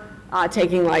paper,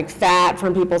 taking like fat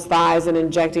from people's thighs and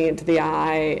injecting it to the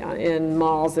eye in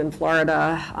malls in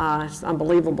Florida. It's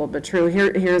unbelievable, but true.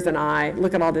 Here's an eye.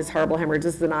 Look at all these horrible hemorrhages.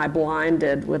 This is an eye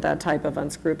blinded with that type of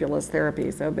unscrupulous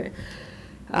therapy. So,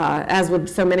 as with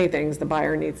so many things, the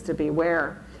buyer needs to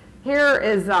beware. Here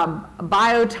is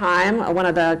BioTime, one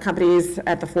of the companies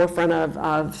at the forefront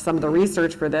of some of the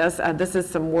research for this. This is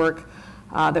some work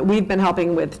that we've been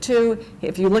helping with too.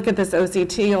 If you look at this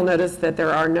OCT, you'll notice that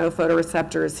there are no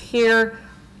photoreceptors here.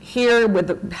 Here,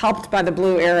 helped by the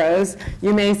blue arrows,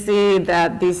 you may see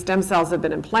that these stem cells have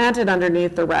been implanted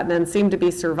underneath the retina and seem to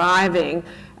be surviving,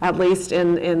 at least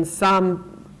in some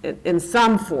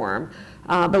form.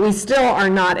 But we still are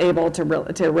not able to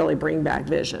really bring back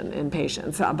vision in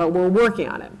patients, but we're working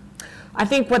on it. I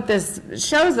think what this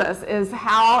shows us is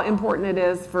how important it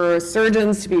is for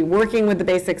surgeons to be working with the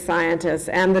basic scientists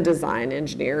and the design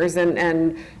engineers,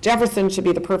 and Jefferson should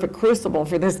be the perfect crucible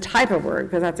for this type of work,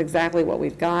 because that's exactly what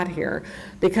we've got here.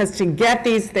 Because to get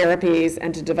these therapies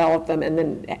and to develop them and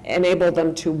then enable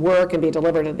them to work and be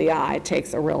delivered to the eye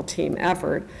takes a real team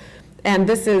effort. And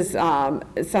this is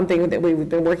something that we've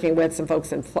been working with some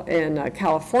folks in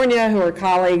California who are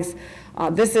colleagues.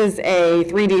 This is a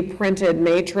 3D printed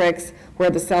matrix where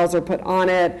the cells are put on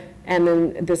it, and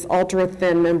then this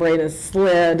ultra-thin membrane is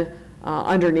slid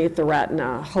underneath the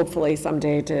retina, hopefully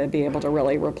someday to be able to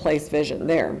really replace vision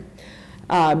there.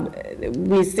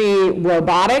 We see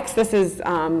robotics. This is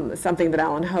something that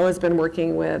Alan Ho has been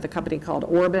working with a company called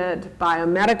Orbit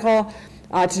Biomedical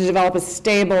to develop a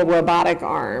stable robotic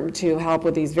arm to help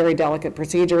with these very delicate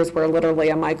procedures where literally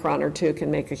a micron or two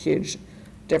can make a huge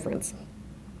difference.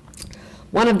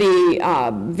 One of the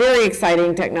very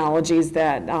exciting technologies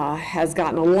that has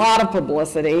gotten a lot of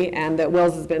publicity and that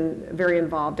Wills has been very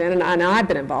involved in, and I've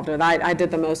been involved with, I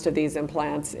did the most of these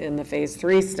implants in the phase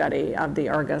 3 study of the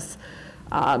Argus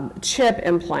chip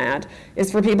implant,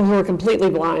 is for people who are completely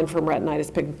blind from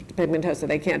retinitis pigmentosa.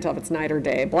 They can't tell if it's night or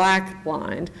day, black,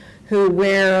 blind, who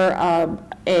wear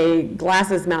a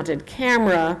glasses-mounted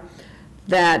camera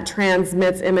that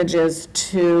transmits images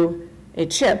to a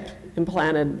chip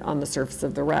implanted on the surface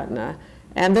of the retina.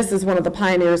 And this is one of the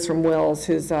pioneers from Wills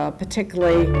who's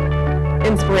particularly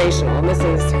inspirational, and this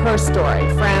is her story,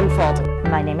 Fran Fulton.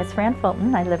 My name is Fran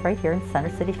Fulton. I live right here in Center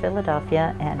City,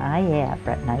 Philadelphia, and I have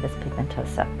retinitis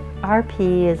pigmentosa.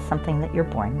 RP is something that you're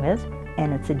born with,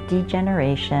 and it's a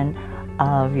degeneration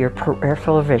of your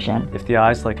peripheral vision. If the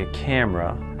eye's like a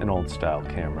camera, an old style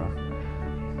camera,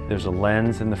 there's a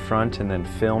lens in the front and then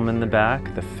film in the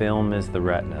back. The film is the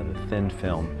retina, the thin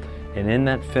film. And in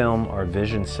that film are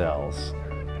vision cells.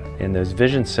 And those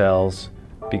vision cells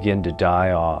begin to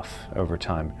die off over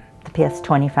time. The past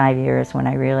 25 years, when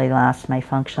I really lost my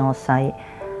functional sight,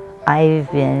 I've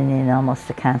been in almost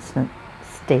a constant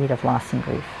state of loss and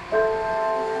grief.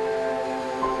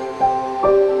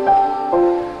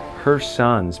 Her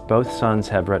sons, both sons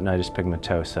have retinitis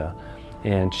pigmentosa,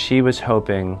 and she was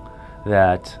hoping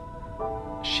that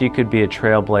she could be a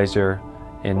trailblazer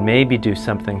and maybe do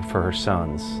something for her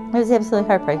sons. It was absolutely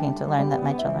heartbreaking to learn that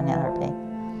my children had RP.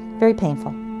 Very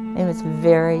painful. It was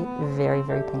very, very,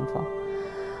 very painful.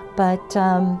 But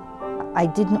I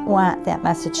didn't want that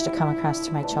message to come across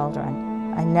to my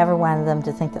children. I never wanted them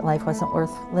to think that life wasn't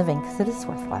worth living, because it is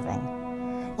worth living.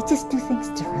 You just do things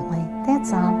differently,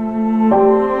 that's all.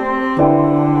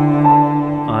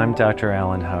 I'm Dr.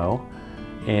 Alan Ho,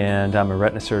 and I'm a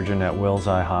retina surgeon at Wills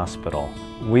Eye Hospital.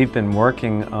 We've been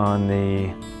working on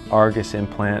the Argus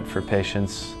implant for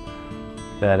patients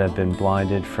that have been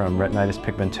blinded from retinitis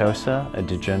pigmentosa, a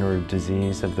degenerative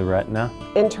disease of the retina.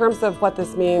 In terms of what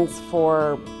this means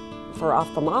for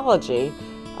ophthalmology,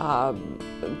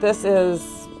 this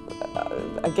is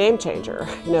a game changer.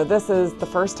 You know, this is the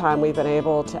first time we've been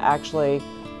able to actually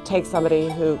take somebody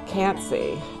who can't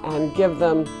see and give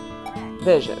them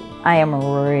vision. I am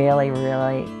really,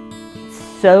 really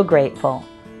so grateful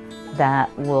that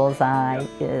Wills Eye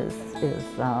is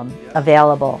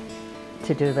available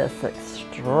to do this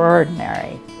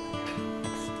extraordinary,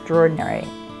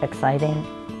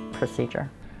 exciting procedure.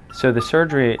 So the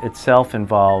surgery itself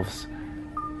involves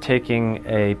taking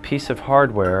a piece of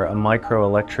hardware, a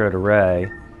microelectrode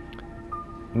array,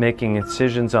 making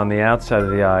incisions on the outside of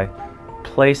the eye,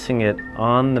 placing it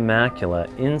on the macula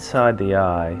inside the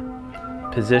eye,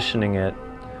 positioning it,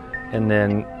 and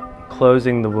then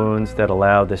closing the wounds that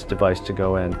allow this device to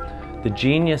go in. The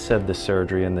genius of the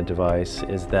surgery and the device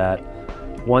is that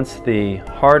once the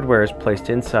hardware is placed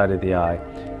inside of the eye,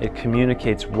 it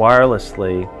communicates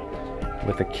wirelessly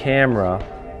with a camera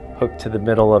hooked to the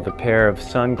middle of a pair of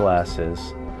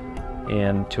sunglasses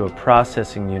and to a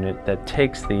processing unit that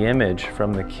takes the image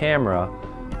from the camera,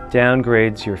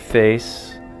 downgrades your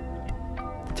face,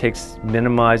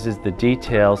 minimizes the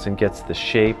details and gets the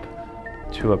shape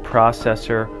to a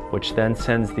processor, which then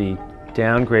sends the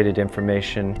downgraded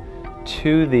information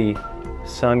to the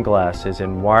sunglasses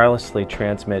and wirelessly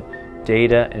transmit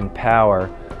data and power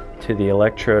to the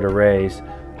electrode arrays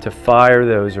to fire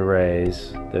those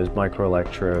arrays, those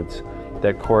microelectrodes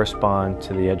that correspond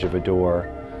to the edge of a door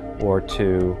or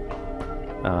to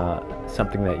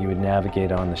something that you would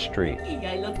navigate on the street.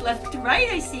 I look left to right,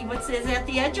 I see what says at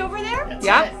the edge over there. That's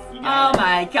yep. Oh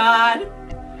my God.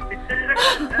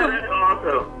 That's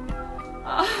awesome.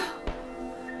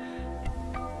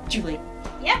 Julie.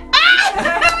 Yep.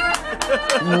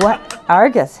 What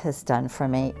Argus has done for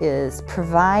me is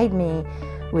provide me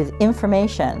with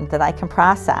information that I can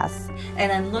process.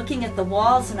 And I'm looking at the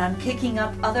walls and I'm picking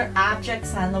up other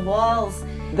objects on the walls.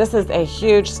 This is a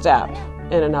huge step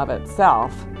in and of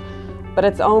itself, but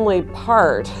it's only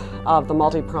part of the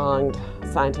multi-pronged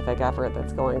scientific effort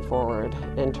that's going forward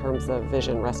in terms of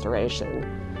vision restoration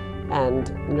and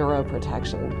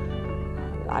neuroprotection.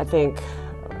 I think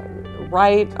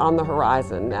right on the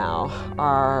horizon now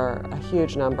are a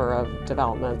huge number of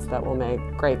developments that will make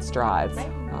great strides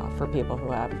for people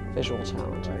who have visual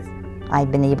challenges.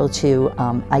 I've been able to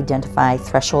identify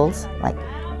thresholds, like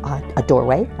a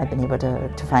doorway. I've been able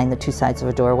to find the two sides of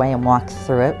a doorway and walk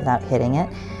through it without hitting it.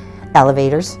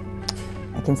 Elevators.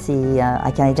 I can see, I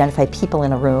can identify people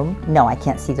in a room. No, I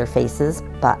can't see their faces,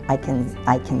 but I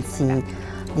can see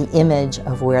the image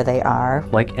of where they are.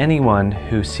 Like anyone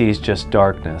who sees just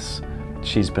darkness,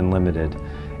 she's been limited.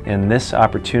 And this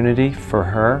opportunity for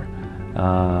her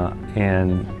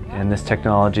and this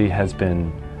technology has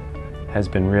been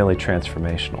really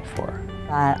transformational for her.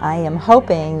 I am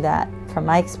hoping that, from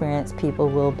my experience, people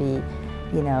will be,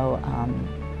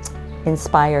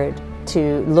 inspired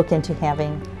to look into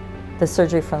having the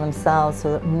surgery for themselves,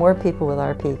 so that more people with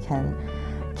RP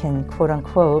can quote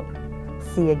unquote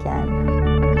see again.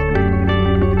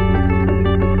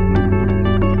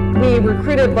 We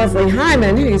recruited Leslie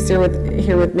Hyman, who's here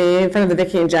with me in front of the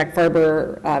Vicki and Jack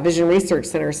Farber Vision Research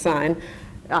Center sign,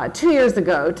 2 years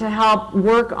ago to help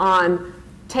work on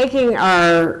taking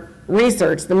our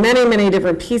research, the many, many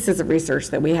different pieces of research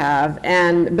that we have,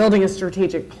 and building a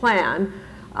strategic plan.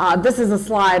 This is a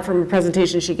slide from a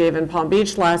presentation she gave in Palm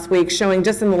Beach last week, showing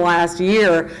just in the last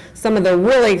year some of the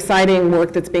really exciting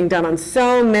work that's being done on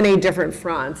so many different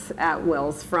fronts at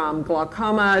Wills, from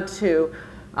glaucoma to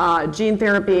gene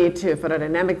therapy to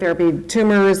photodynamic therapy,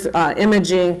 tumors,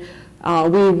 imaging.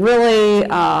 We really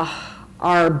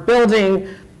are building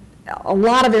a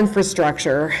lot of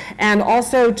infrastructure, and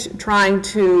also trying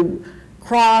to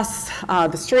cross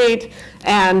the street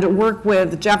and work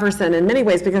with Jefferson in many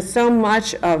ways, because so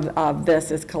much of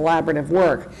this is collaborative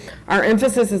work. Our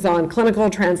emphasis is on clinical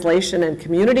translation and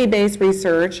community-based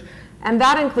research, and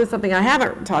that includes something I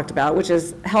haven't talked about, which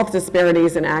is health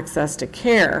disparities and access to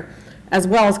care, as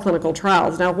well as clinical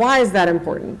trials. Now, why is that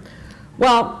important?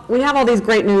 Well, we have all these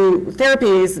great new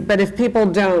therapies, but if people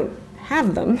don't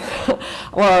have them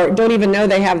or don't even know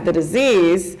they have the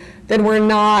disease, then we're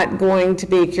not going to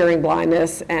be curing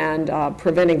blindness and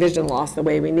preventing vision loss the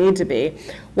way we need to be.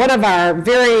 One of our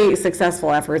very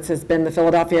successful efforts has been the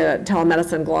Philadelphia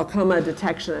Telemedicine Glaucoma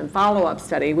Detection and Follow-Up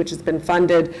Study, which has been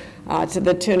funded to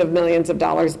the tune of millions of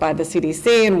dollars by the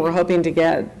CDC, and we're hoping to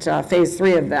get phase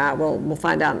 3 of that. We'll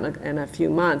find out in a few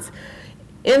months.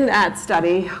 In that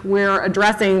study, we're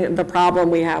addressing the problem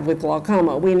we have with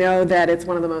glaucoma. We know that it's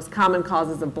one of the most common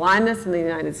causes of blindness in the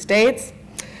United States,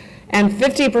 and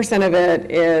 50% of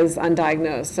it is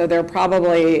undiagnosed. So there are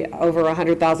probably over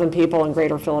 100,000 people in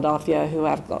greater Philadelphia who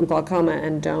have glaucoma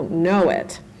and don't know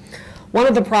it. One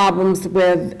of the problems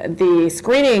with the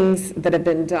screenings that have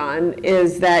been done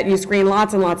is that you screen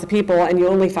lots and lots of people and you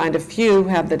only find a few who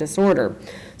have the disorder.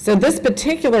 So this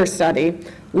particular study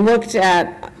looked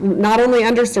at not only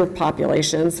underserved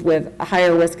populations with a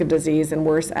higher risk of disease and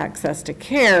worse access to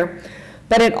care,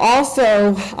 but it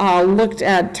also looked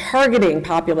at targeting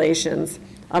populations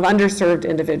of underserved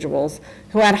individuals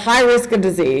who had high risk of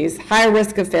disease, high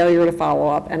risk of failure to follow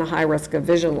up, and a high risk of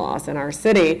vision loss in our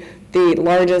city, the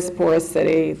largest poorest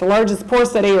city, the largest poor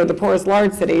city or the poorest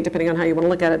large city, depending on how you want to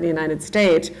look at it in the United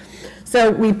States. So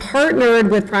we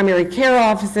partnered with primary care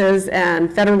offices and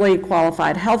federally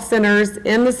qualified health centers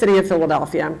in the city of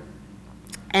Philadelphia,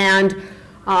 and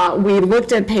we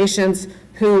looked at patients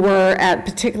who were at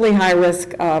particularly high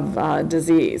risk of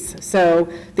disease. So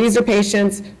these are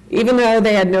patients, even though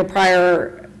they had no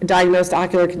prior diagnosed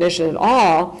ocular condition at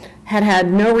all,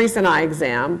 had no recent eye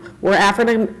exam, were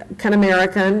African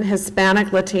American,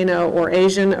 Hispanic, Latino, or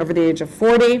Asian over the age of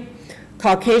 40,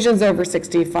 Caucasians over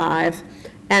 65,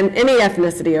 and any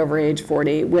ethnicity over age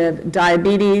 40 with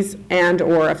diabetes and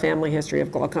or a family history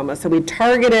of glaucoma. So we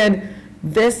targeted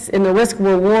this in the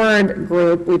risk-reward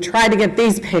group. We tried to get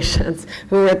these patients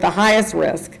who were at the highest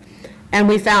risk, and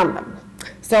we found them.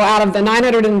 So out of the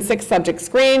 906 subjects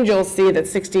screened, you'll see that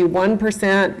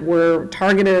 61% were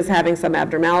targeted as having some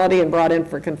abnormality and brought in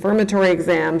for confirmatory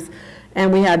exams,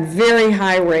 and we had very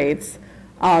high rates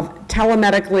of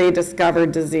telemedically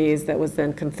discovered disease that was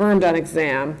then confirmed on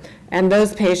exam, and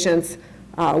those patients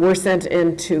were sent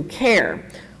into care.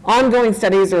 Ongoing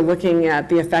studies are looking at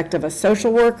the effect of a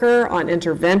social worker on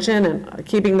intervention and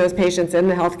keeping those patients in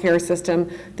the healthcare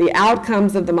system, the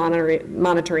outcomes of the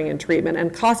monitoring and treatment,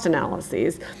 and cost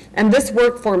analyses. And this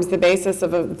work forms the basis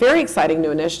of a very exciting new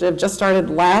initiative just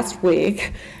started last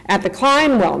week at the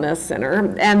Klein Wellness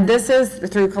Center. And this is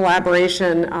through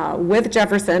collaboration with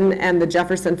Jefferson and the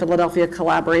Jefferson Philadelphia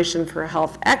Collaboration for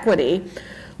Health Equity,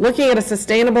 looking at a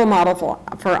sustainable model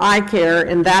for eye care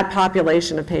in that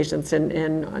population of patients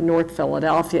in North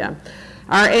Philadelphia.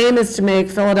 Our aim is to make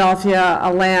Philadelphia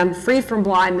a land free from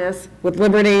blindness with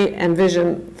liberty and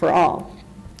vision for all.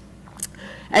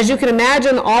 As you can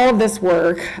imagine, all of this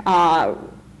work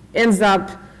ends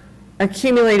up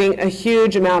accumulating a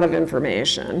huge amount of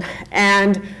information,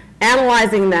 and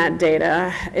analyzing that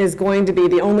data is going to be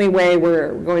the only way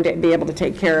we're going to be able to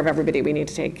take care of everybody we need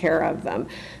to take care of them.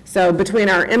 So between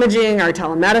our imaging, our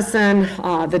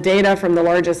telemedicine, the data from the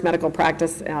largest medical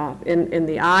practice in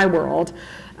the eye world,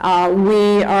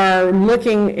 we are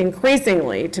looking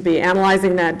increasingly to be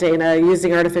analyzing that data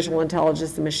using artificial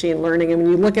intelligence and machine learning. And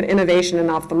when you look at innovation in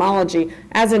ophthalmology,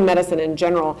 as in medicine in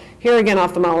general, here again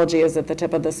ophthalmology is at the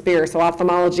tip of the spear. So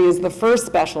ophthalmology is the first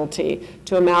specialty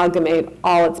to amalgamate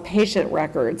all its patient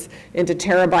records into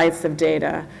terabytes of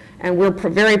data. And we're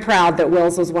very proud that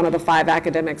Wills was one of the 5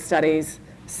 academic centers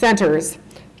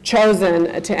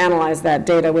chosen to analyze that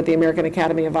data with the American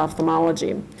Academy of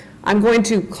Ophthalmology. I'm going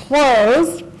to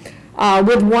close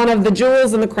with one of the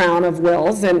jewels in the crown of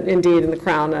Wills, and indeed in the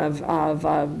crown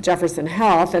of Jefferson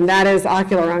Health, and that is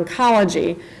ocular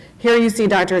oncology. Here you see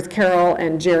Drs. Carol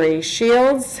and Jerry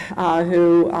Shields,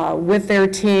 who with their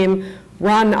team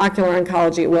run ocular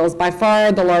oncology at Wills, by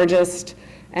far the largest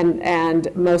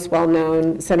and most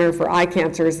well-known center for eye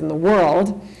cancers in the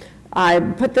world. I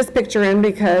put this picture in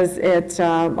because it,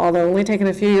 although only taken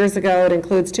a few years ago, it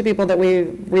includes 2 people that we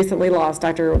recently lost,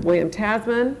 Dr. William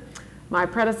Tasman, my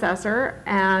predecessor,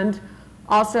 and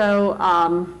also,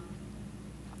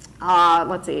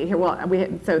 let's see, here, well,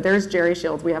 so there's Jerry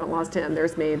Shields, we haven't lost him,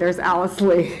 there's me, there's Alice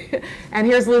Lee, and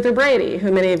here's Luther Brady,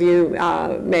 who many of you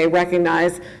may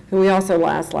recognize, who we also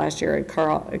lost last year,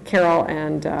 Carol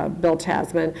and Bill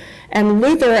Tasman. And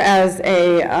Luther, as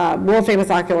a world-famous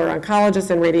ocular oncologist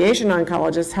and radiation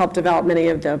oncologist, helped develop many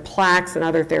of the plaques and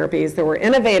other therapies that were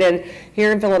innovated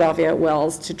here in Philadelphia at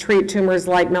Wills to treat tumors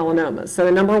like melanomas. So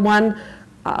the #1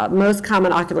 most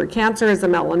common ocular cancer is a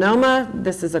melanoma.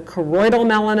 This is a choroidal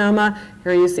melanoma.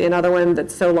 Here you see another one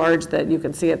that's so large that you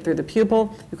can see it through the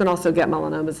pupil. You can also get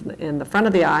melanomas in the front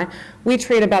of the eye. We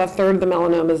treat about 1/3 of the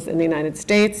melanomas in the United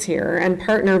States here and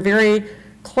partner very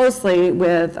closely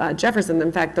with Jefferson.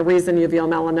 In fact, the reason uveal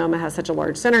melanoma has such a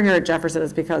large center here at Jefferson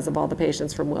is because of all the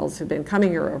patients from Wills who've been coming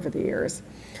here over the years.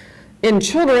 In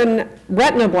children,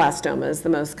 retinoblastoma is the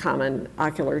most common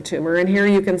ocular tumor, and here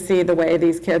you can see the way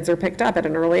these kids are picked up at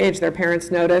an early age. Their parents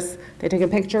notice, they take a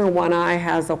picture, one eye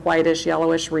has a whitish,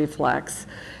 yellowish reflex.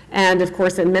 And of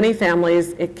course, in many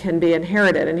families, it can be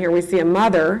inherited. And here we see a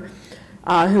mother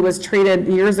who was treated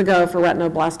years ago for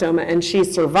retinoblastoma, and she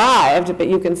survived, but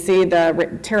you can see the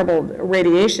terrible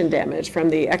radiation damage from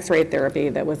the X-ray therapy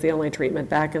that was the only treatment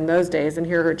back in those days. And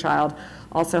here her child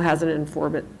also has an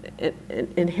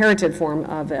inherited form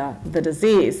of the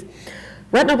disease.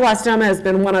 Retinoblastoma has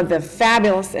been one of the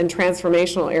fabulous and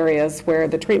transformational areas where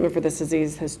the treatment for this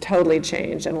disease has totally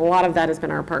changed, and a lot of that has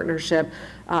been our partnership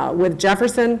with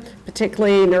Jefferson,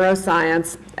 particularly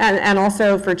neuroscience, and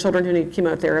also for children who need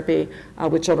chemotherapy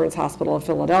with Children's Hospital of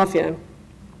Philadelphia.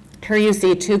 Here you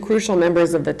see 2 crucial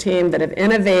members of the team that have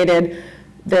innovated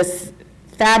this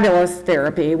fabulous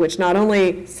therapy, which not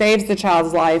only saves the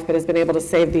child's life, but has been able to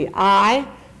save the eye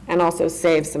and also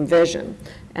save some vision.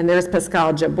 And there's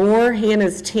Pascal Jabour. He and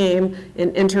his team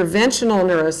in interventional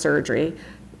neurosurgery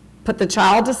put the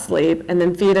child to sleep and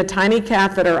then feed a tiny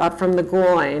catheter up from the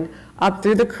groin, up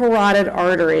through the carotid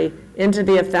artery into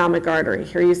the ophthalmic artery.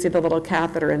 Here you see the little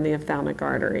catheter in the ophthalmic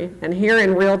artery. And here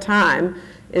in real time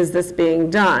is this being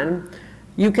done.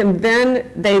 You can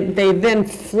then, they then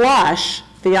flush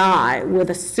the eye with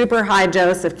a super high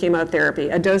dose of chemotherapy,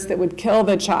 a dose that would kill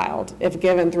the child if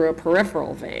given through a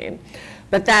peripheral vein.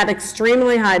 But that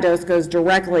extremely high dose goes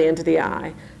directly into the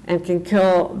eye and can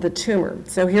kill the tumor.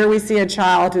 So here we see a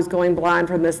child who's going blind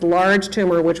from this large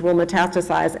tumor which will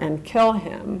metastasize and kill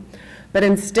him. But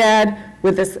instead,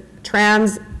 with this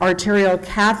transarterial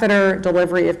catheter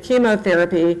delivery of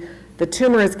chemotherapy, the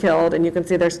tumor is killed, and you can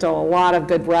see there's still a lot of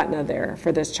good retina there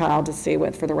for this child to see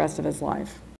with for the rest of his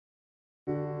life.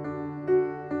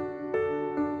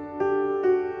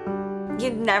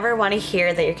 You'd never want to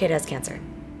hear that your kid has cancer.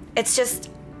 It's just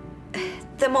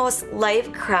the most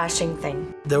life-crashing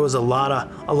thing. There was a lot of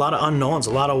unknowns,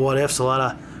 a lot of what ifs, a lot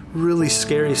of really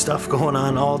scary stuff going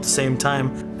on all at the same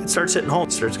time. It starts hitting home,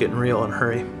 it starts getting real in a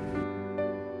hurry.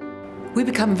 We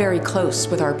become very close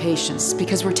with our patients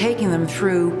because we're taking them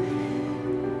through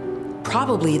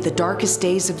probably the darkest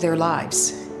days of their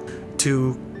lives.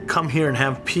 To come here and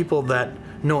have people that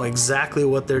know exactly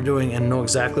what they're doing and know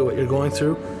exactly what you're going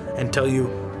through and tell you,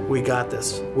 we got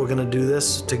this, we're gonna do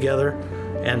this together,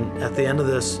 and at the end of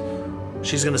this,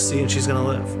 she's gonna see and she's gonna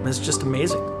live. And it's just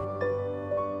amazing.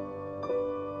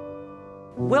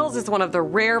 Wills is one of the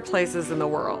rare places in the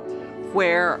world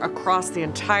where across the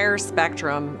entire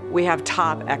spectrum, we have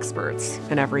top experts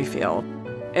in every field.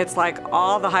 It's like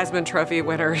all the Heisman Trophy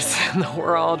winners in the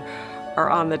world are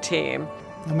on the team.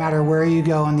 No matter where you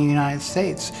go in the United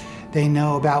States, they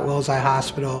know about Wills Eye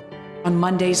Hospital. On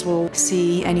Mondays, we'll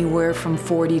see anywhere from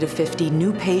 40 to 50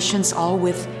 new patients, all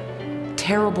with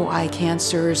terrible eye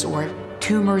cancers or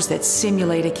tumors that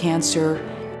simulate a cancer.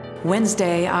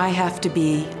 Wednesday, I have to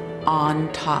be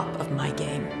on top of my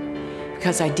game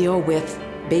because I deal with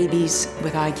babies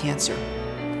with eye cancer.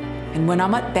 And when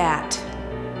I'm at bat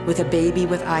with a baby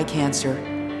with eye cancer,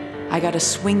 I gotta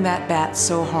swing that bat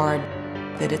so hard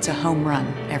that it's a home run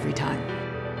every time.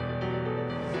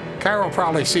 Carol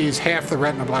probably sees half the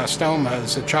retinoblastoma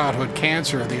as a childhood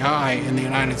cancer of the eye in the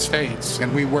United States,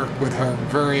 and we work with her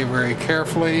very, very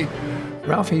carefully.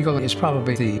 Ralph Eagle is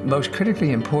probably the most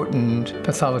critically important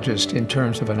pathologist in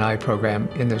terms of an eye program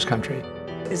in this country.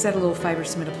 Is that a little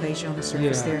fibrous metaplasia on the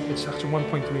surface there? It's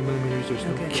 1.3 millimeters or so.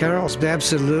 Okay. Carol's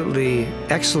absolutely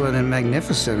excellent and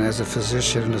magnificent as a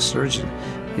physician and a surgeon.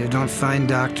 You don't find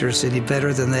doctors any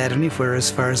better than that anywhere as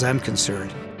far as I'm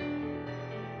concerned.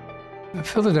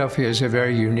 Philadelphia is a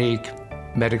very unique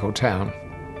medical town.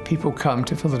 People come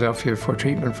to Philadelphia for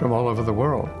treatment from all over the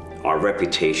world. Our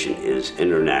reputation is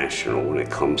international when it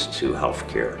comes to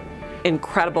healthcare.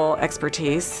 Incredible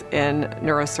expertise in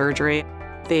neurosurgery,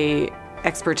 the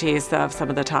expertise of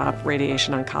some of the top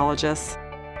radiation oncologists.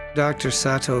 Dr.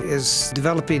 Sato is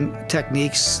developing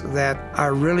techniques that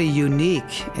are really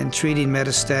unique in treating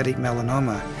metastatic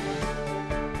melanoma.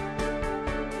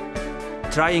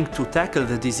 Trying to tackle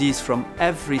the disease from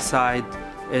every side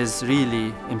is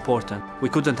really important. We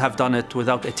couldn't have done it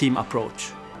without a team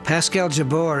approach. Pascal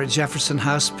Jabor at Jefferson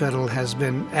Hospital has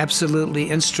been absolutely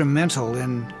instrumental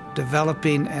in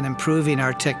developing and improving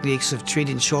our techniques of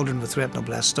treating children with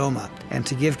retinoblastoma. And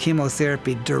to give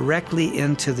chemotherapy directly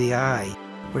into the eye,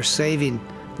 we're saving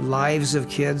lives of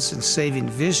kids and saving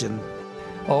vision.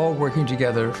 All working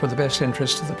together for the best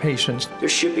interest of the patients. There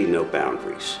should be no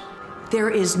boundaries. There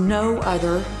is no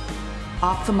other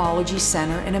ophthalmology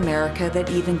center in America that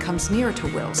even comes near to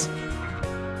Wills.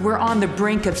 We're on the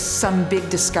brink of some big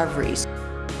discoveries.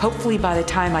 Hopefully by the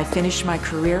time I finish my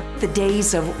career, the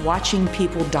days of watching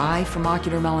people die from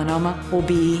ocular melanoma will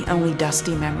be only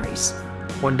dusty memories.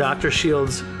 When Dr.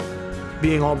 Shields,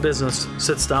 being all business,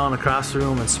 sits down across the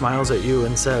room and smiles at you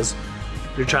and says,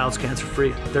 your child's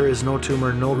cancer-free, there is no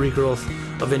tumor, no regrowth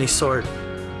of any sort,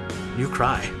 you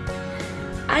cry.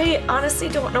 I honestly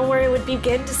don't know where I would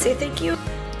begin to say thank you.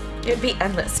 It'd be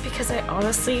endless because I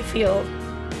honestly feel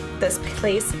this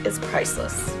place is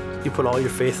priceless. You put all your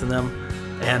faith in them,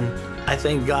 and I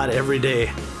thank God every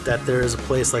day that there is a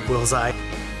place like Wills Eye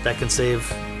that can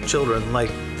save children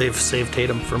like they've saved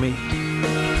Tatum for me.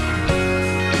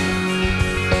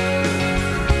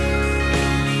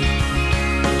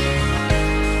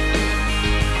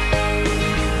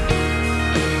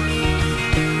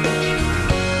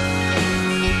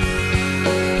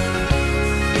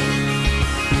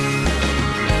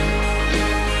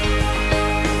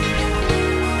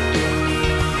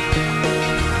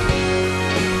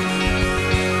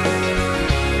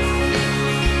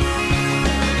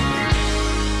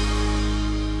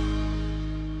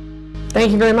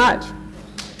 Thank you very much.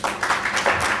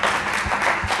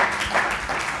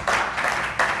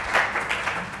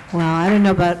 Well, I don't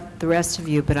know about the rest of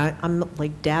you, but I'm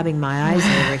like dabbing my eyes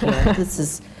over here. This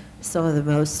is some of the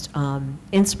most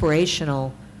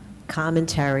inspirational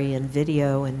commentary and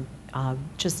video, and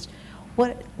just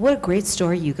what a great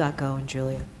story you got going,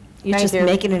 Julia. You're Thank just you.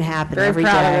 making it happen Very every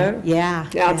proud day. of it. Yeah.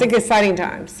 Yeah, it's exciting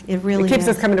times. It really keeps is.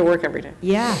 us coming to work every day.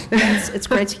 Yeah, it's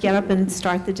great to get up and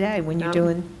start the day when you're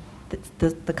doing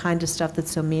the kind of stuff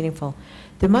that's so meaningful.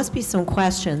 There must be some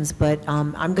questions, but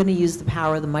I'm going to use the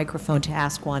power of the microphone to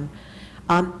ask one.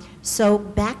 So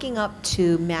backing up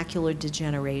to macular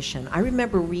degeneration, I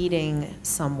remember reading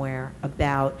somewhere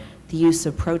about the use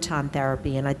of proton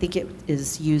therapy, and I think it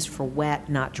is used for wet,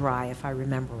 not dry, if I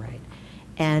remember right.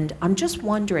 And I'm just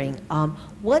wondering,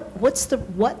 what's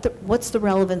the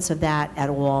relevance of that at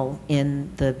all in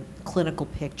the clinical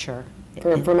picture?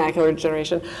 For macular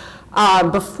degeneration.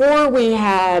 Before we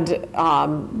had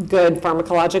good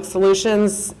pharmacologic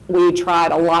solutions, we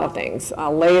tried a lot of things.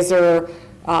 Laser,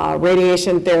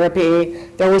 radiation therapy.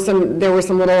 There were some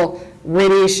little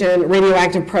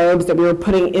radioactive probes that we were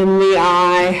putting in the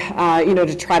eye,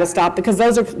 to try to stop, because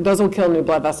those will kill new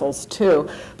blood vessels too.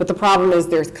 But the problem is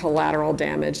there's collateral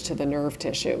damage to the nerve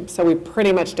tissue, so we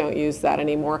pretty much don't use that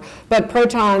anymore. But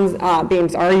proton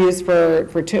beams are used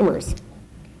for tumors,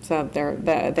 so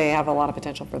they have a lot of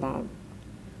potential for that.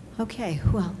 Okay,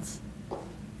 who else?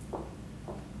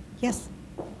 Yes.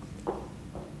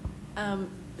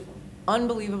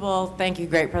 Unbelievable. Thank you.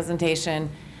 Great presentation.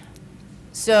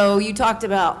 So you talked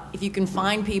about if you can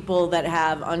find people that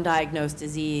have undiagnosed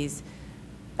disease,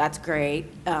 that's great,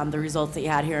 the results that you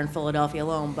had here in Philadelphia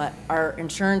alone, but are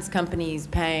insurance companies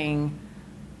paying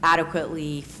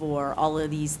adequately for all of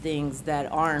these things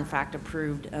that are in fact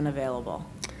approved and available?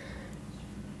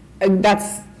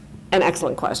 That's an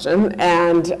excellent question,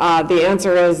 and the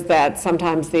answer is that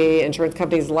sometimes the insurance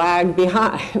companies lag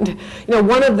behind. You know,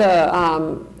 one of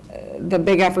the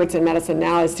big efforts in medicine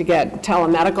now is to get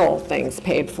telemedical things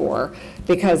paid for,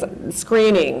 because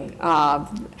screening,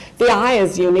 the eye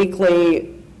is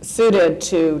uniquely suited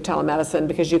to telemedicine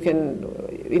because you can,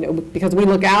 you know, because we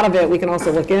look out of it, we can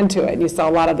also look into it. You saw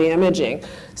a lot of the imaging.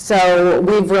 So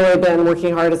we've really been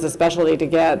working hard as a specialty to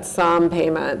get some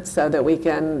payment so that we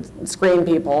can screen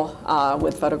people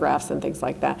with photographs and things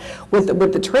like that. With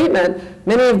the treatment,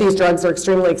 many of these drugs are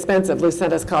extremely expensive.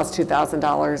 Lucentis costs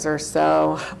 $2,000 or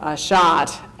so a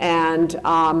shot, and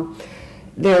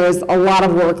there is a lot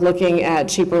of work looking at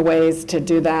cheaper ways to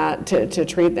do that, to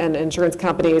treat, and insurance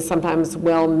companies sometimes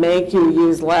will make you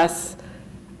use less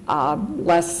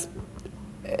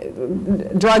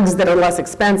drugs that are less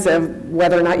expensive,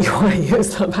 whether or not you want to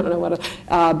use them, I don't know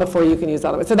what, before you can use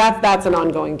other ones. So that's an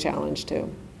ongoing challenge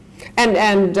too.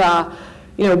 And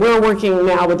you know, we're working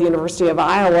now with the University of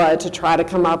Iowa to try to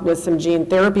come up with some gene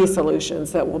therapy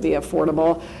solutions that will be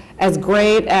affordable. As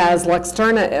great as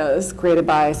Luxturna is, created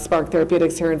by Spark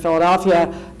Therapeutics here in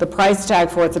Philadelphia, the price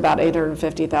tag for it's about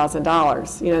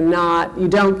 $850,000. You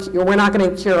know, we're not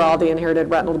going to cure all the inherited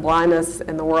retinal blindness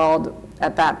in the world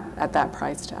at that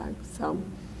price tag. So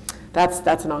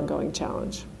that's an ongoing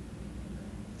challenge.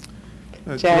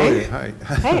 Jay? Hi.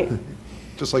 Hey.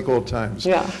 Just like old times.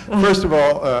 Yeah. First of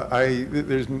all,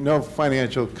 there's no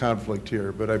financial conflict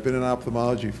here, but I've been in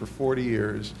ophthalmology for 40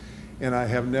 years, and I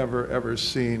have never, ever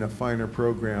seen a finer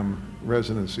program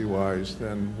residency-wise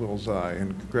than Will's Eye,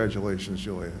 and congratulations,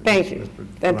 Julia. Thank you.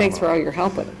 And thanks for all your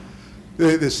help with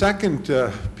it. The second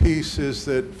piece is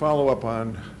that follow-up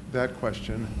on that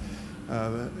question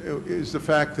is the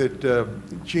fact that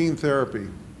gene therapy,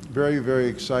 very, very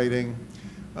exciting.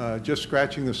 Just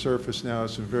scratching the surface now of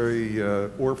some very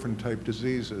orphan-type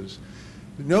diseases.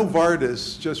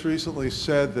 Novartis just recently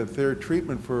said that their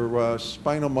treatment for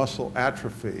spinal muscle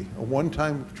atrophy, a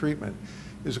one-time treatment,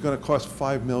 is going to cost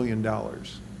 $5 million. Yeah.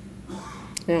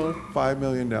 $5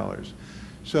 million.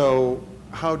 So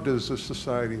how does the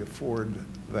society afford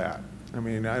that? I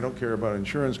mean, I don't care about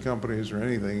insurance companies or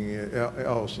anything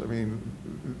else. I mean,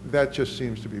 that just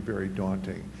seems to be very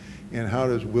daunting. And how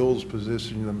does Wills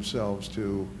position themselves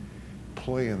to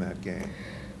play in that game?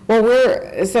 Well,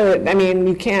 I mean,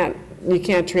 you can't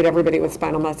treat everybody with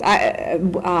spinal muscle.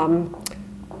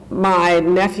 My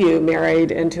nephew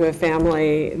married into a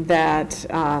family that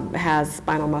has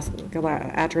spinal muscular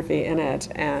atrophy in it,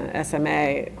 and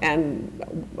SMA,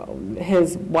 and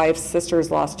his wife's sisters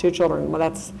lost 2 children. Well,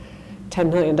 that's $10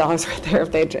 million right there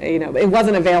if they, you know, it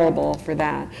wasn't available for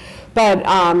that. But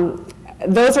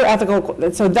those are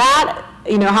ethical, so that,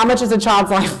 you know, how much is a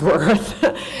child's life worth?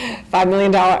 $5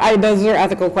 million, those are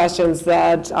ethical questions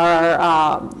that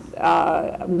are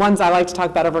ones I like to talk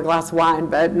about over a glass of wine,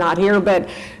 but not here. But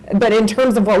in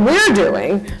terms of what we're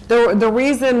doing, the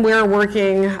reason we're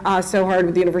working so hard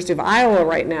with the University of Iowa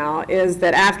right now is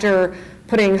that after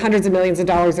putting hundreds of millions of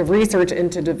dollars of research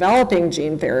into developing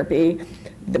gene therapy,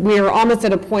 we are almost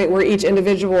at a point where each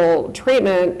individual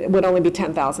treatment would only be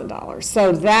 $10,000.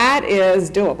 So that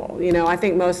is doable. You know, I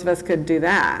think most of us could do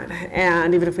that.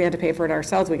 And even if we had to pay for it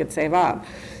ourselves, we could save up.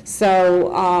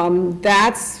 So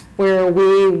that's where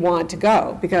we want to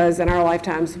go, because in our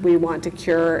lifetimes, we want to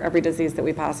cure every disease that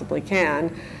we possibly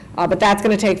can. But that's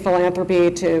going to take philanthropy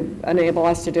to enable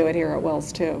us to do it here at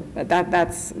Wills too. But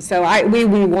we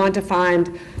want to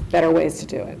find better ways to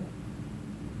do it.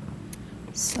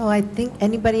 So I think,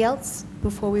 anybody else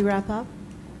before we wrap up?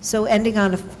 So ending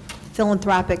on a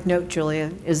philanthropic note,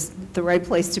 Julia, is the right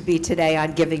place to be today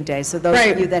on Giving Day. So those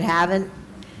of you that haven't,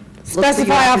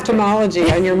 specify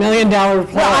ophthalmology on your $1 million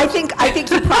report. Well, I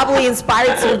think you probably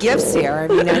inspired some gifts here.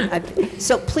 I mean,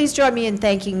 so please join me in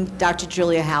thanking Dr.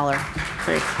 Julia Haller.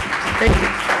 Great. Thank you.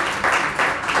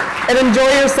 And enjoy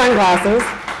your sunglasses.